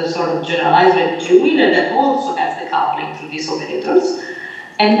this sort of generalized Wheeler that also has the coupling through these operators.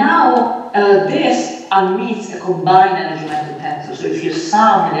 And now this admits a combined energy momentum tensor. So if you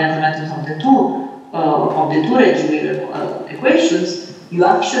sum the energy momentums of the two Wheeler equations, you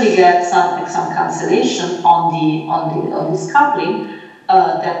actually get some cancellation on this coupling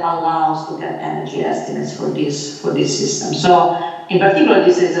that allows to get energy estimates for this system. So in particular,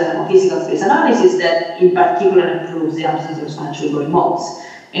 this is a physical space analysis that in particular improves the absence of exponential modes.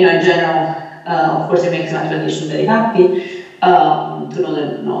 In general, of course, it makes mathematicians very happy to know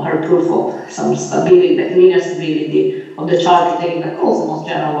that her proof of some stability, the linear stability of the charge rotating black holes, the most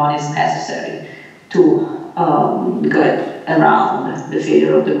general one, is necessary to get around the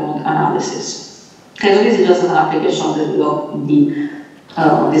failure of the mode analysis. Okay, so this is just an application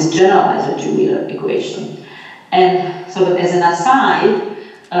of this generalized Wheeler equation. And sort of as an aside,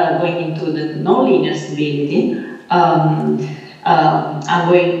 going into the nonlinear stability, I'm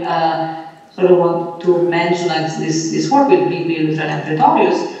going sort of want to mention this work with Big and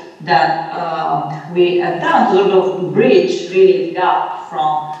Pretorius that we have done to sort of bridge really the gap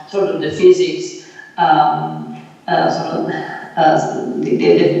from sort of the physics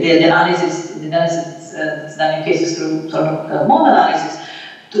the analysis that's done in cases through sort of mode analysis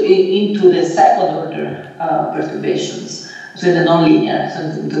into the second order perturbations, so in the nonlinear, so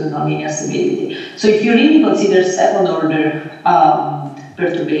into the nonlinear stability. So if you really consider second order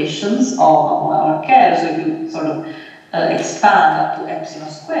perturbations of Kerr, so if you sort of expand up to epsilon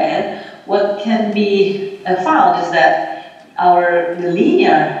squared, what can be found is that the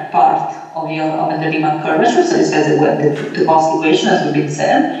linear part of the Riemann curvature satisfies the Tukowski equation, as we've been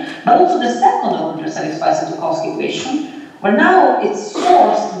said, but also the second order satisfies the Tukowski equation, where now it's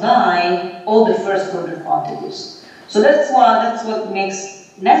sourced by all the first order quantities. So that's what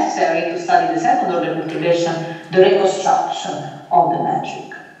makes necessary to study the second order perturbation, the reconstruction of the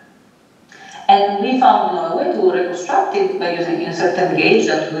metric. And we found a way to reconstruct it by using a certain gauge,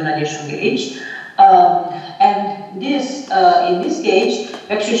 that radiation gauge. And this, in this gauge,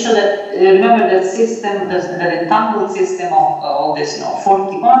 we actually show that, remember that system, that entangled system of all this,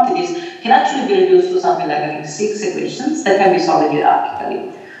 40 quantities, can actually be reduced to something like, I think, 6 equations that can be solved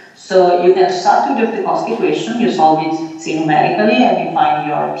hierarchically. So you can start with the Tukowski equation, you solve it, say, numerically, and you find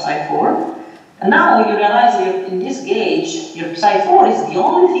your psi4. And now you realize that in this gauge, your psi4 is the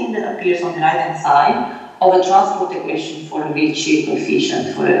only thing that appears on the right-hand side of a transport equation for a Ricci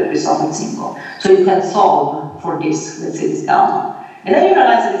coefficient for a Christoffel symbol. So you can solve for this, let's say this gamma. And then you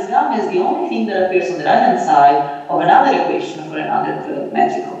realize that this gamma is the only thing that appears on the right-hand side of another equation for another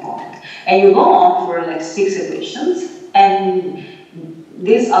metric component. And you go on for like 6 equations, and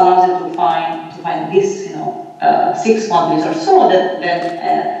this allows you to find this, 6 quantities or so that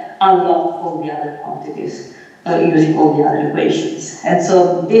then unlock all the other quantities using all the other equations. And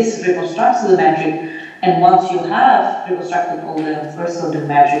so this reconstructs the metric. And once you have reconstructed all the first order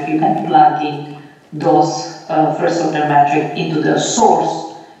metric, you can plug in those first order metric into the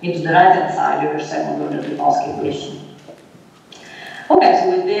source, into the right hand side of your second order Tukowski equation. Okay, so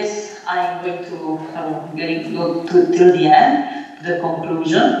with this, I'm going to go till the end, the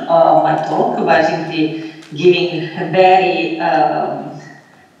conclusion of my talk, by simply giving a very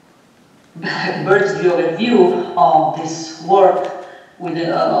bird's view overview of this work with the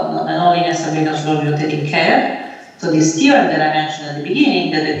nonlinear stability of slow rotating Kerr. So this theorem that I mentioned at the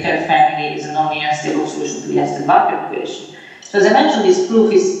beginning, that the Kerr family is a nonlinear stable solution to the Heston vacuum equation. So as I mentioned, this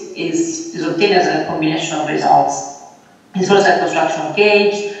proof is obtained as a combination of results. It's first a construction of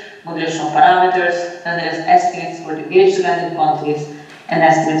gauge, modulation of parameters, then there's estimates for the gauge-dependent quantities and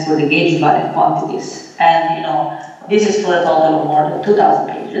estimates for the gauge-valid quantities. And you know, this is for a total of more than 2,000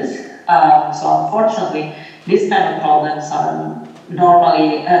 pages. So unfortunately, these kind of problems are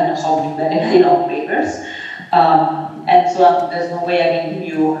normally solved in very, very long papers. And so there's no way I can give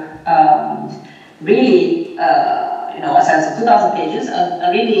you really, you know, a sense of 2,000 pages.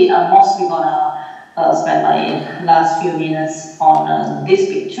 I'm mostly gonna spend my last few minutes on this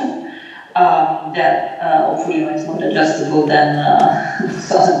picture that hopefully, you know, is more adjustable than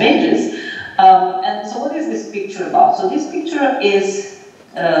 2,000 pages. And so what is this picture about? So this picture is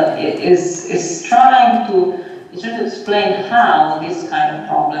trying to explain how these kind of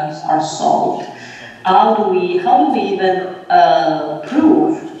problems are solved. How do we even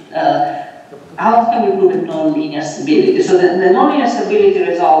prove? How can we prove a nonlinear stability? So the nonlinear stability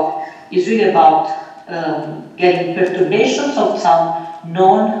result is really about getting perturbations of some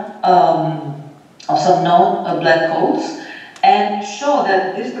known black holes, and show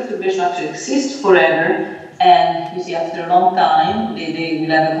that this perturbation actually exists forever. And you see, after a long time, they will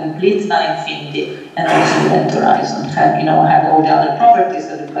have a complete non-infinity, and also the event horizon have all the other properties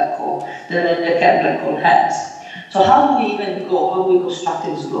that the black hole, the Kerr black hole has. So how do we even go? How do we construct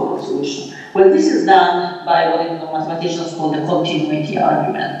this global solution? Well, this is done by what mathematicians call the continuity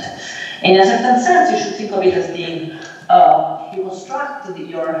argument. In a certain sense, you should think of it as being you construct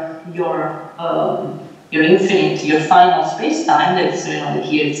your infinite, your final space-time. That's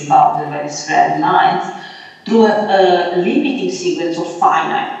here it's about the very straight lines, through a limiting sequence of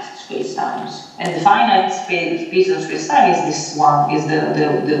finite space-times. And the finite piece of space-time is this one, is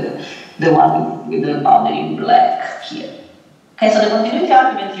the one with the boundary in black here. Okay, so the continuity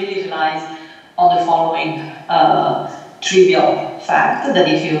argument really relies on the following trivial fact, that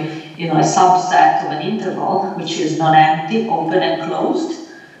if you a subset of an interval which is non-empty, open and closed,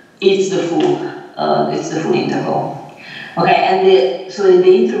 it's the full interval. Okay, and so the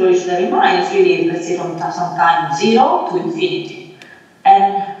interval you should have in mind is really, let's say, from some time 0 to infinity.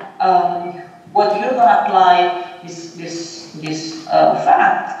 And what you're going to apply this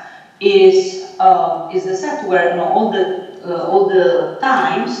fact is the set where all the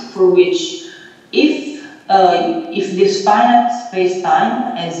times for which if this finite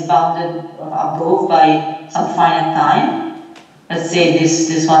space-time is bounded above by some finite time, let's say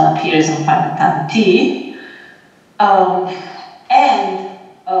this one appears on finite time t.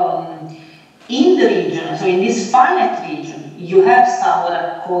 In the region, so in this finite region, you have some what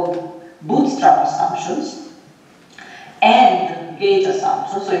are called bootstrap assumptions and gauge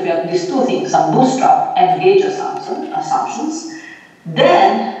assumptions. So if you have these two things, some bootstrap and gauge assumptions,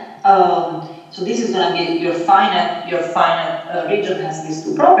 then so this is going to be your finite region has these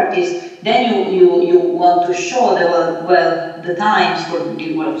two properties. Then you want to show that well the times for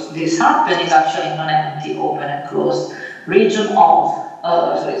this happen is actually non-empty, open and closed region of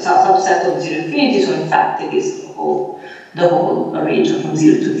so it's a subset of 0 to infinity. So in fact it is the whole region from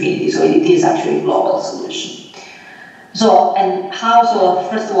 0 to infinity. So it is actually a global solution. So and how? So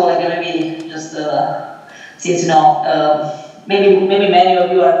first of all, I'm gonna be just since maybe many of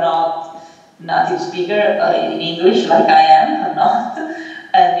you are not native speaker in English like I am. I'm not.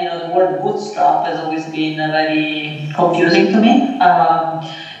 And the word bootstrap has always been very confusing to me,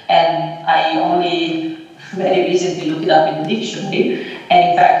 and I only very recently looked it up in the dictionary. And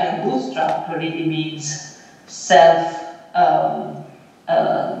in fact, bootstrap really means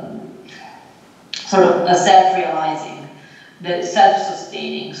self-realizing, the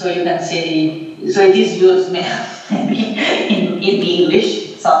self-sustaining. So you can say, so it is used maybe in English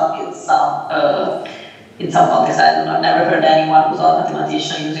in some context. I don't know, I've never heard anyone who's not a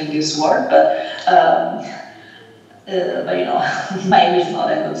mathematician using this word, but my English is not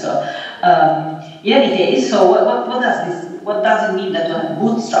that good. So in any case, so what does it mean that you have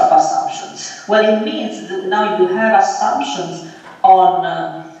bootstrap assumptions? Well, it means that now you have assumptions on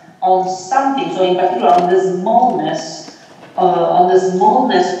something. So in particular, on the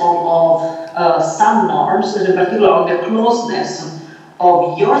smallness of some norms, and in particular on the closeness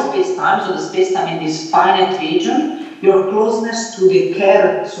of your space-time, so the space-time in this finite region, your closeness to the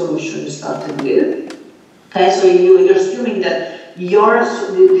Kerr solution you started with. Okay, so you're assuming that the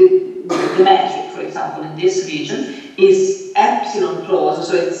metric, for example, in this region is epsilon close,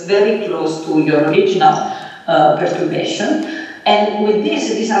 so it's very close to your original perturbation. And with this,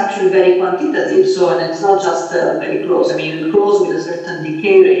 it is actually very quantitative, so and it's not just very close. I mean, close with a certain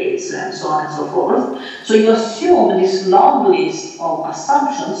decay rates and so on and so forth. So you assume this long list of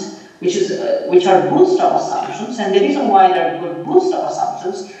assumptions, which are bootstrap assumptions, and the reason why they're good bootstrap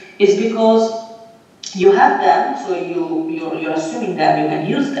assumptions is because you have them, so you're assuming them, you can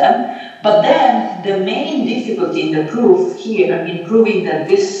use them, but then the main difficulty in the proof here, in proving that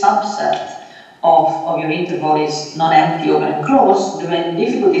this subset of your interval is non-empty, open, and closed, the main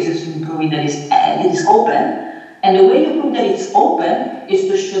difficulty is in proving that it is open. And the way you prove that it's open is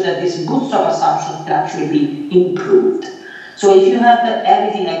to show that this bootstrap assumption can actually be improved. So if you have that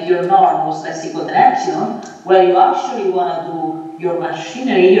everything like your norm was less equal than epsilon, where you actually want to do your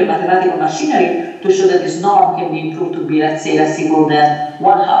machinery, your mathematical machinery, to show that this norm can be improved to be, let's say, less equal than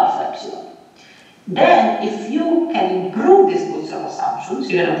 1/2 epsilon. Then, if you can improve these bootstrap assumptions,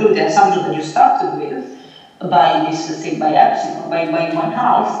 you can improve the assumption that you started with by this, let's say, by epsilon, by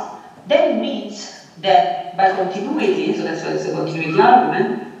 1/2, then it means that by continuity, so that's why it's a continuity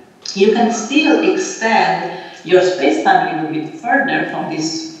argument, you can still extend your space-time a little bit further from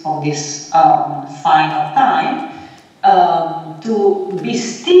this final time to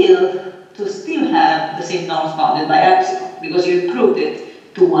still have the same norms bounded by epsilon, because you improved it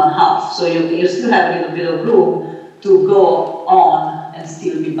to 1/2. So you still have a little bit of room to go on and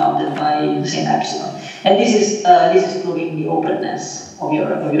still be bounded by the same epsilon. And this is proving the openness of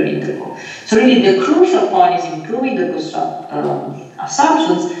your interval. So really the crucial point is improving the bootstrap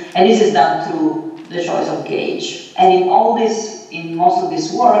assumptions, and this is done through the choice of gauge. And in most of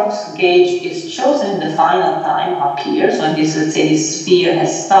these works, gauge is chosen in the final time up here. So in this, let's say this sphere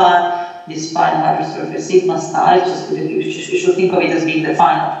has star, this final hypersurface sigma star, you should think of it as being the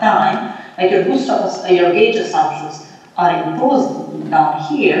final time. Like your gauge assumptions are imposed down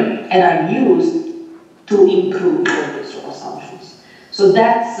here and are used to improve your bootstrap assumptions. So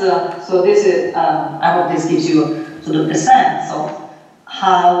that's this is I hope this gives you sort of the sense of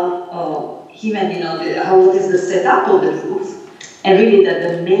how what is the setup of the proof, and really that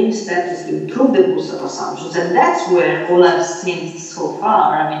the main step is to improve the bootstrap assumptions, and that's where all I've seen so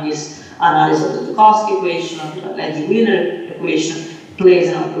far. I mean, this analysis of the Tukowski equation, of the Legge-Wiener equation plays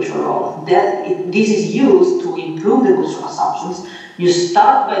a crucial role. This is used to improve the bootstrap assumptions. You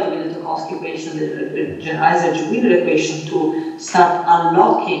start by the Tukowski equation, the generalized Legge-Wiener equation, to start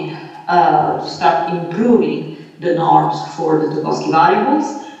unlocking, to start improving the norms for the Tukowski variables,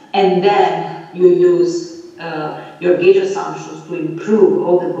 and then you use your gauge assumptions to improve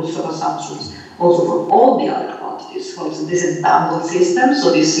all the bootstrap assumptions also for all the other quantities. So this is bundled system,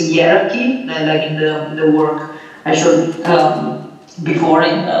 so this hierarchy, like in the work I showed before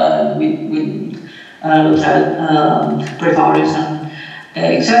with Pretorius and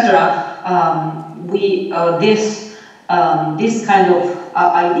etc. This kind of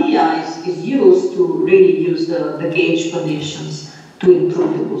idea is used to really use the gauge conditions to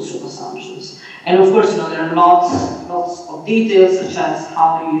improve the bootstrap assumptions. And of course, there are lots of details, such as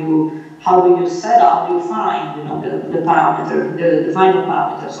how do you set up, do you find the parameter, the final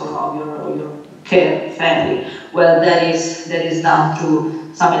parameters of your Kerr family. Well, that is done through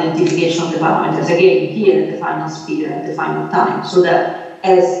some identification of the parameters. Again, here at the final sphere, at the final time, so that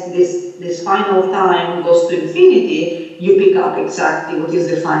as this final time goes to infinity, you pick up exactly what is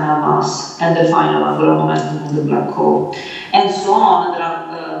the final mass and the final angular momentum of the black hole, and so on. There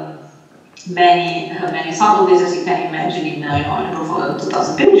are many examples of this, as you can imagine, in a proof of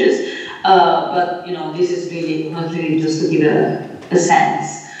 2,000 pages. But this is really just to give a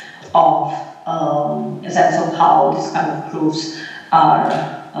sense of how this kind of proofs are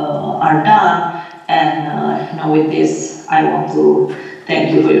done. And with this, I want to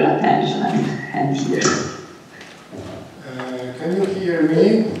thank you for your attention and here. Can you hear me?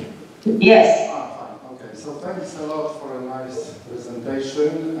 Yes. Fine. Okay. So thanks a lot for a nice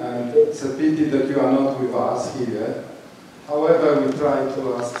presentation, and it's a pity that you are not with us here. However, we try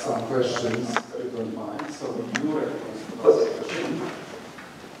to ask some questions, if you don't mind. So you respond to ask questions.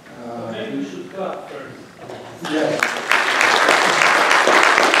 Maybe we should clap first. Yes.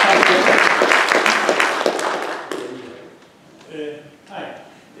 Hi.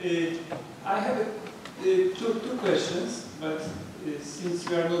 I have two questions, but since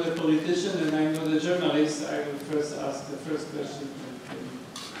you are not a politician and I'm not a journalist, I will first ask the first question.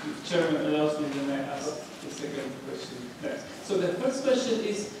 If Chairman allows me, then I ask the second question next. So the first question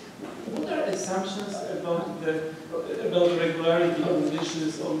is, what are assumptions about the regularity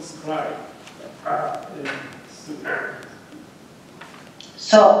conditions on scribe?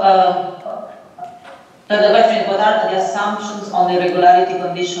 So the question is, what are the assumptions on the regularity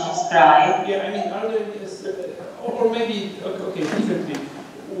condition of Scri? Yeah, I mean, are there, or maybe, okay, differently,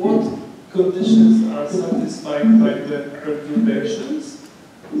 what conditions are satisfied by the perturbations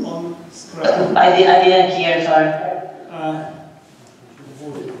on Scri? I didn't hear, sorry.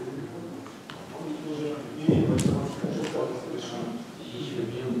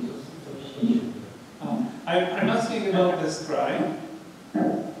 I'm asking about the Scri,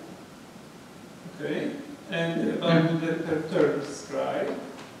 okay, and about the perturbed Scri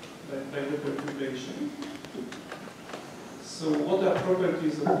by the perturbation. So what are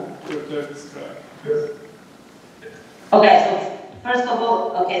properties of the perturbed Scri? Okay, so first of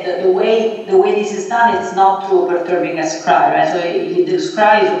all, okay, the way this is done, it's not through perturbing a Scri, right? So the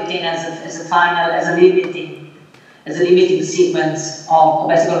Scri is obtained as a final, as a limiting sequence of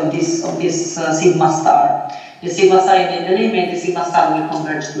basically of this sigma star. The sigma star in the limit, the sigma star will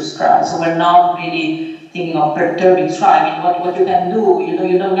converge to Scri. So we're not really thinking of perturbing Scri. I mean, what you can do,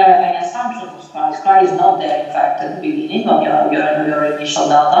 you don't have any assumption for Scri. Scri is not there, in fact, at the beginning of your initial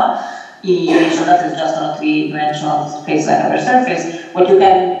data. Your initial data is just on a three-dimensional space-like over surface. What you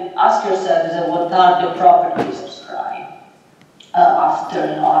can ask yourself is what are the properties of Scri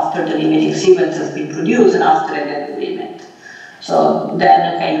after the limiting sequence has been produced and after I get the limit. So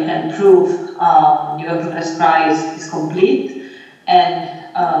then, okay, you can prove that Scri is complete, and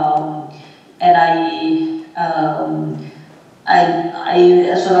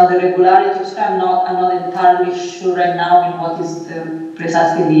so now the regularity of Scri, I'm not entirely sure right now in what is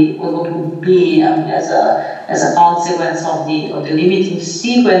precisely what would be as a consequence of the limiting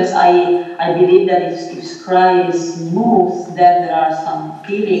sequence. I believe that if Scri is smooth, then there are some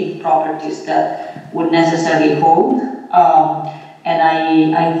peeling properties that would necessarily hold. And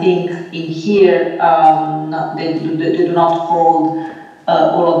I think in here they do not hold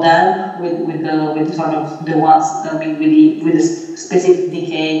all of them with sort of the ones with the specific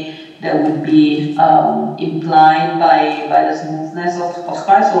decay that would be implied by the smoothness of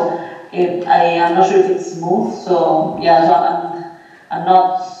Scri. So I am not sure if it's smooth. So yeah, so I'm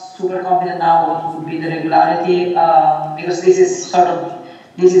not super confident now what would be the regularity because this is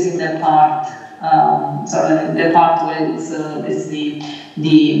in the part. The part where it's the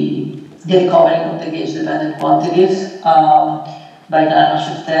recovering of the gauge-dependent quantities by Klainerman and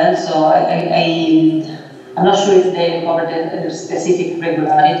Szeftel. So I'm not sure if they recovered a specific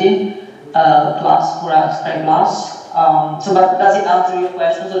regularity class for a Scri class. So, but does it answer your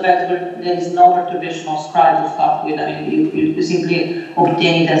question? So, there is no perturbation of Scri to start with. I mean, you simply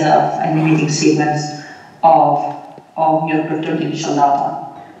obtain it as a limiting sequence of your perturbed initial data.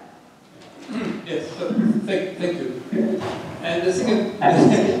 Yes, thank you. And the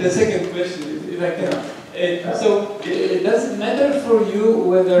second question, if I can. So, does it matter for you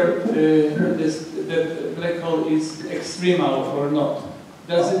whether the black hole is extremal or not?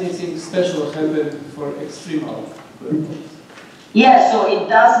 Does anything special happen for extremal black holes? Yeah, so it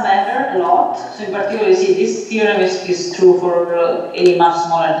does matter a lot. So in particular, you see this theorem is true for A much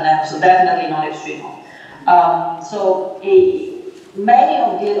smaller than M, so definitely not extremal. Many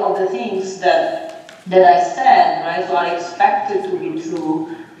of the things that I said, right, so are expected to be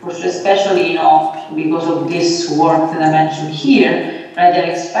true, for sure, especially because of this work that I mentioned here, right? They're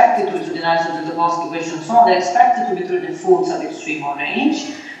expected to be true the analysis of the Cauchy equation and so on. They're expected to be true the full sub-extremal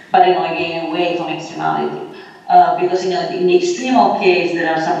range, but again away from extremality. Because in the extremal case, there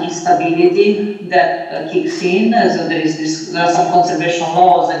are some instability that kicks in. So there are some conservation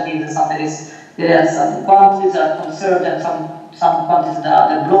laws that mean that there are some quantities that are conserved and some quantities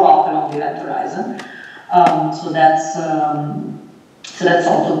that blow up along the event horizon. So that's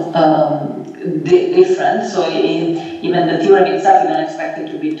also different. So even the theorem itself, you don't expect it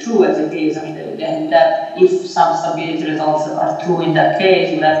to be true as it is. I mean, that if some stability results are true in that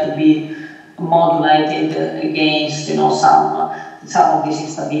case, you have to be modulated against some of these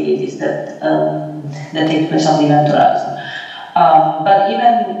instabilities that take place on the event horizon. But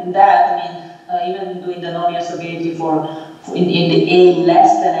even that, I mean, even doing the non-linear stability in the A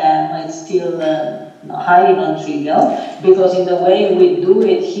less than M, it's still highly non-trivial, because in the way we do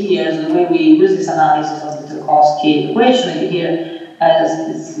it here, so the way we use this analysis of the Cauchy equation here, as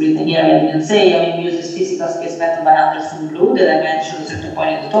it's written here, I didn't say, I mean, we use this physical space method by Anderson Blue that I mentioned at a certain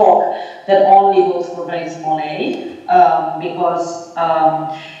point in the talk, that only goes for very small a, because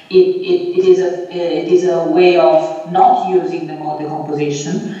it is a way of not using the mode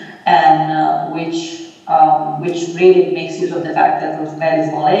decomposition, and which really makes use of the fact that for very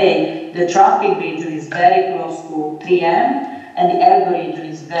small a, the trapping region is very close to 3M, and the ergo region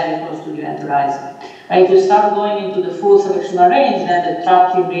is very close to the event horizon. And if you start going into the full subextremal range, then the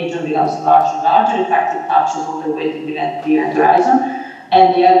trapped region becomes larger and larger. In fact, it touches all the way to the event horizon,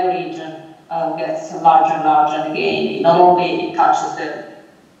 and the error region gets larger and larger. And again, not only it touches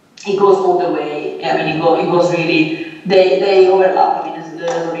it goes all the way. I mean, it goes really. They overlap. I mean, the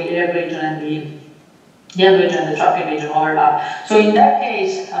error region and the error region and the trapped region overlap. So in that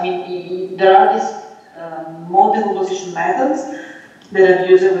case, I mean, there are these mode decomposition methods that are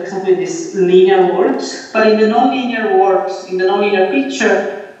used, for example, in these linear works, but in the non-linear works, in the non-linear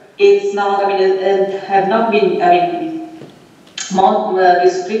picture, it's not, I mean, it have not been, I mean,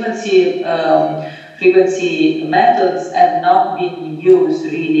 these frequency methods have not been used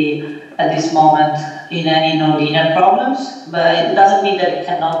really at this moment in any non-linear problems, but it doesn't mean that it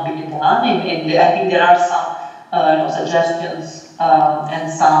cannot be done. I think there are some suggestions and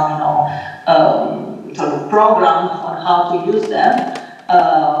some, sort of program on how to use them,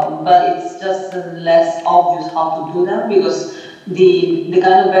 but it's just less obvious how to do them, because the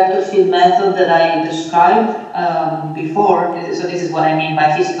kind of vector field method that I described before, so this is what I mean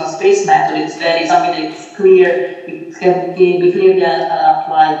by physical space method, it's very something that it's clear, it can be clearly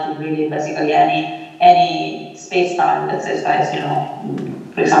applied to really basically any space-time that satisfies,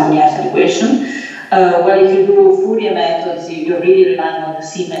 for example, the Einstein equation. Well, if you do Fourier methods, you're really relying on the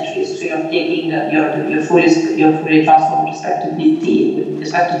symmetries. So you're taking your Fourier transform with respect to dt, with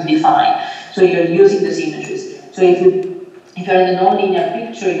respect to define. So you're using the symmetries. So if you're in a non-linear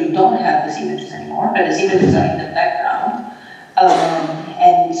picture, you don't have the symmetries anymore, but the symmetries are in the background.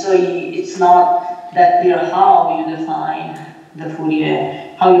 And so it's not that clear how you define the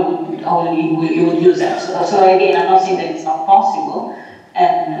Fourier, how you would use that. So again, I'm not saying that it's not possible,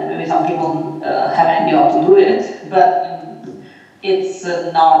 and maybe some people have an idea how to do it, but it's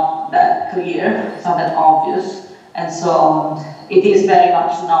not that clear, it's not that obvious, and so it is very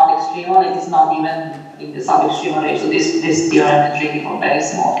much not extremal, it is not even in the sub-extremal range, so this theorem is really for very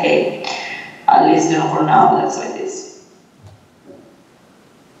small k, at least for now, that's what it is.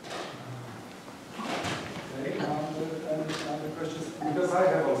 Okay, other questions? Because I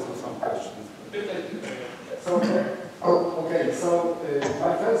have also some questions. So,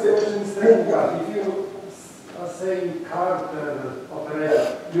 my first question is technical. If you are saying Carter operator,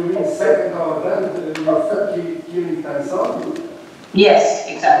 you mean second order, you're killing tensor? Yes,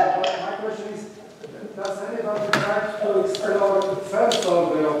 exactly. But my question is, does anybody try to explore first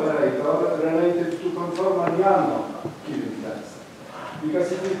order operator related to conformal killing tensor? Because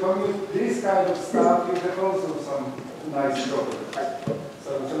if you commute this kind of stuff, you have also some nice properties.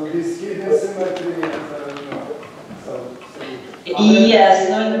 So this hidden symmetry and yes,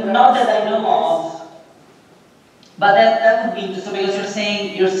 not that I know of, but that would be interesting, because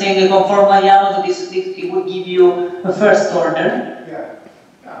you're saying the conformal Yano, so it would give you a first order. Yeah.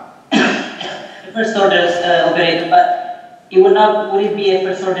 The first order operator, but it would it be a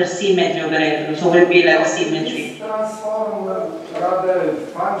first order symmetry operator? So would it be like symmetry? Transform rather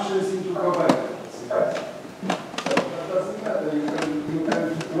functions into covariance. That doesn't matter. You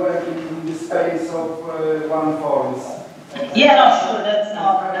can work in the space of one forms. Yeah, no, sure, that's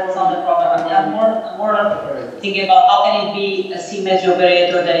not the problem. I'm more thinking about how can it be a symmetry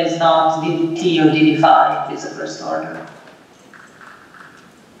operator that is not DDT or DD5 if it's a first order.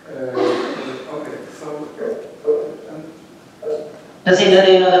 Okay, so Does it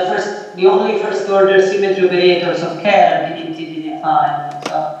that the only first order symmetry operators of Kerr are DDT, DD5?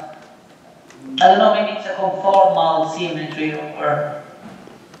 So I don't know, maybe it's a conformal symmetry or.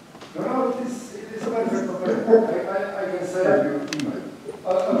 No, it is a perfect operator. I can send you email.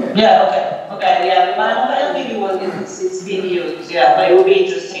 Okay. Yeah, okay, yeah, but I don't think it's being used, yeah, but it would be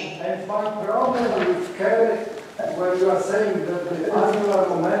interesting. And my problem with Kerr, when you are saying that the angular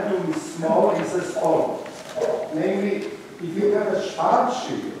momentum is small, is as follows. Namely, if you have a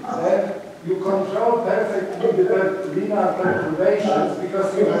Schwarzschild, then you control perfectly the linear perturbations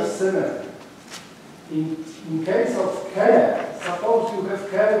because you have symmetry. In case of Kerr, suppose you have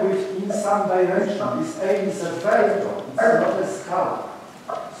Kerr with in some direction. This A is a vector, it's not a scalar.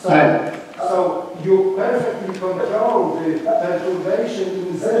 So you perfectly control the perturbation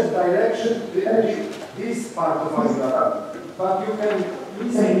in Z direction, this part of angular. But you can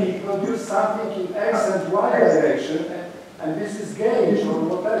easily produce something in X and Y direction, and this is gauge or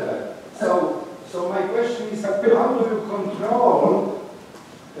whatever. So my question is, how do you control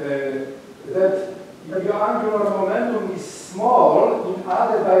that your angular momentum is small in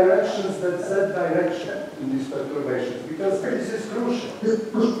other directions than Z direction in this perturbation? Because this is crucial.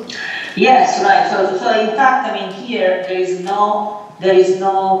 Yes, right. So in fact, I mean, here there is no.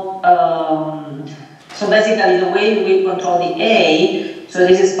 So basically, the way we control the A. So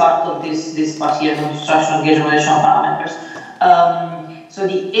this is part of this part here, construction gauge modulation parameters. So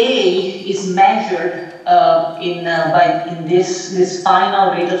the A is measured in this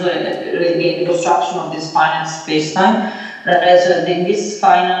final rate of the construction of this finite spacetime. So in this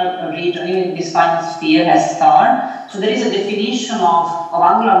final region, in this final sphere has star. So there is a definition of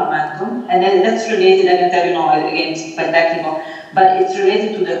angular momentum, and then that's related, I can tell you now, again, it's quite technical, but it's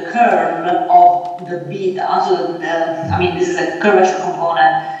related to the curl of the beta. So I mean, this is a curvature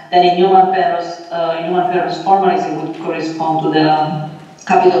component that in Newman-Perros formalism would correspond to the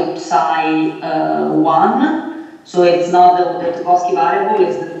capital psi 1. So it's not the Tchaikovsky variable,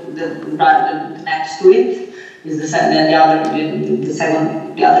 it's the next to it. Is the other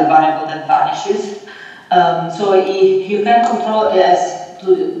variable that vanishes. So if you can control as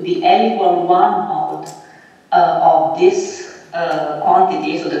to the L equal 1 mode of this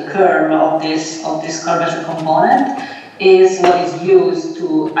quantity, so the curl of this curvature component is what is used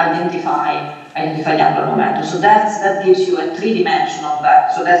to identify the angular momentum. So that gives you a three-dimensional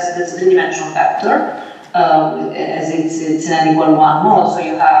vector. So that's a three-dimensional vector. As it's an L equal 1 mode, so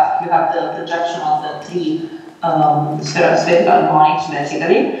you have the projection of the three spherical harmonics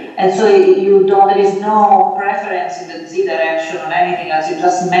basically, and so there is no preference in the z direction or anything else. You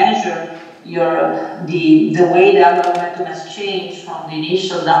just measure the way the angular momentum has changed from the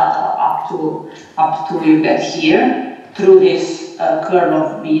initial data up to you get here through this curve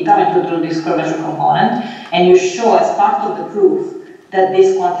of beta and through this curvature component, and you show as part of the proof that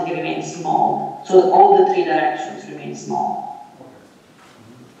this quantity remains small. So all the three directions remain small.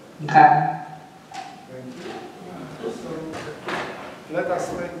 Okay. Let us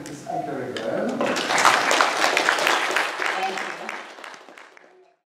take this figure again.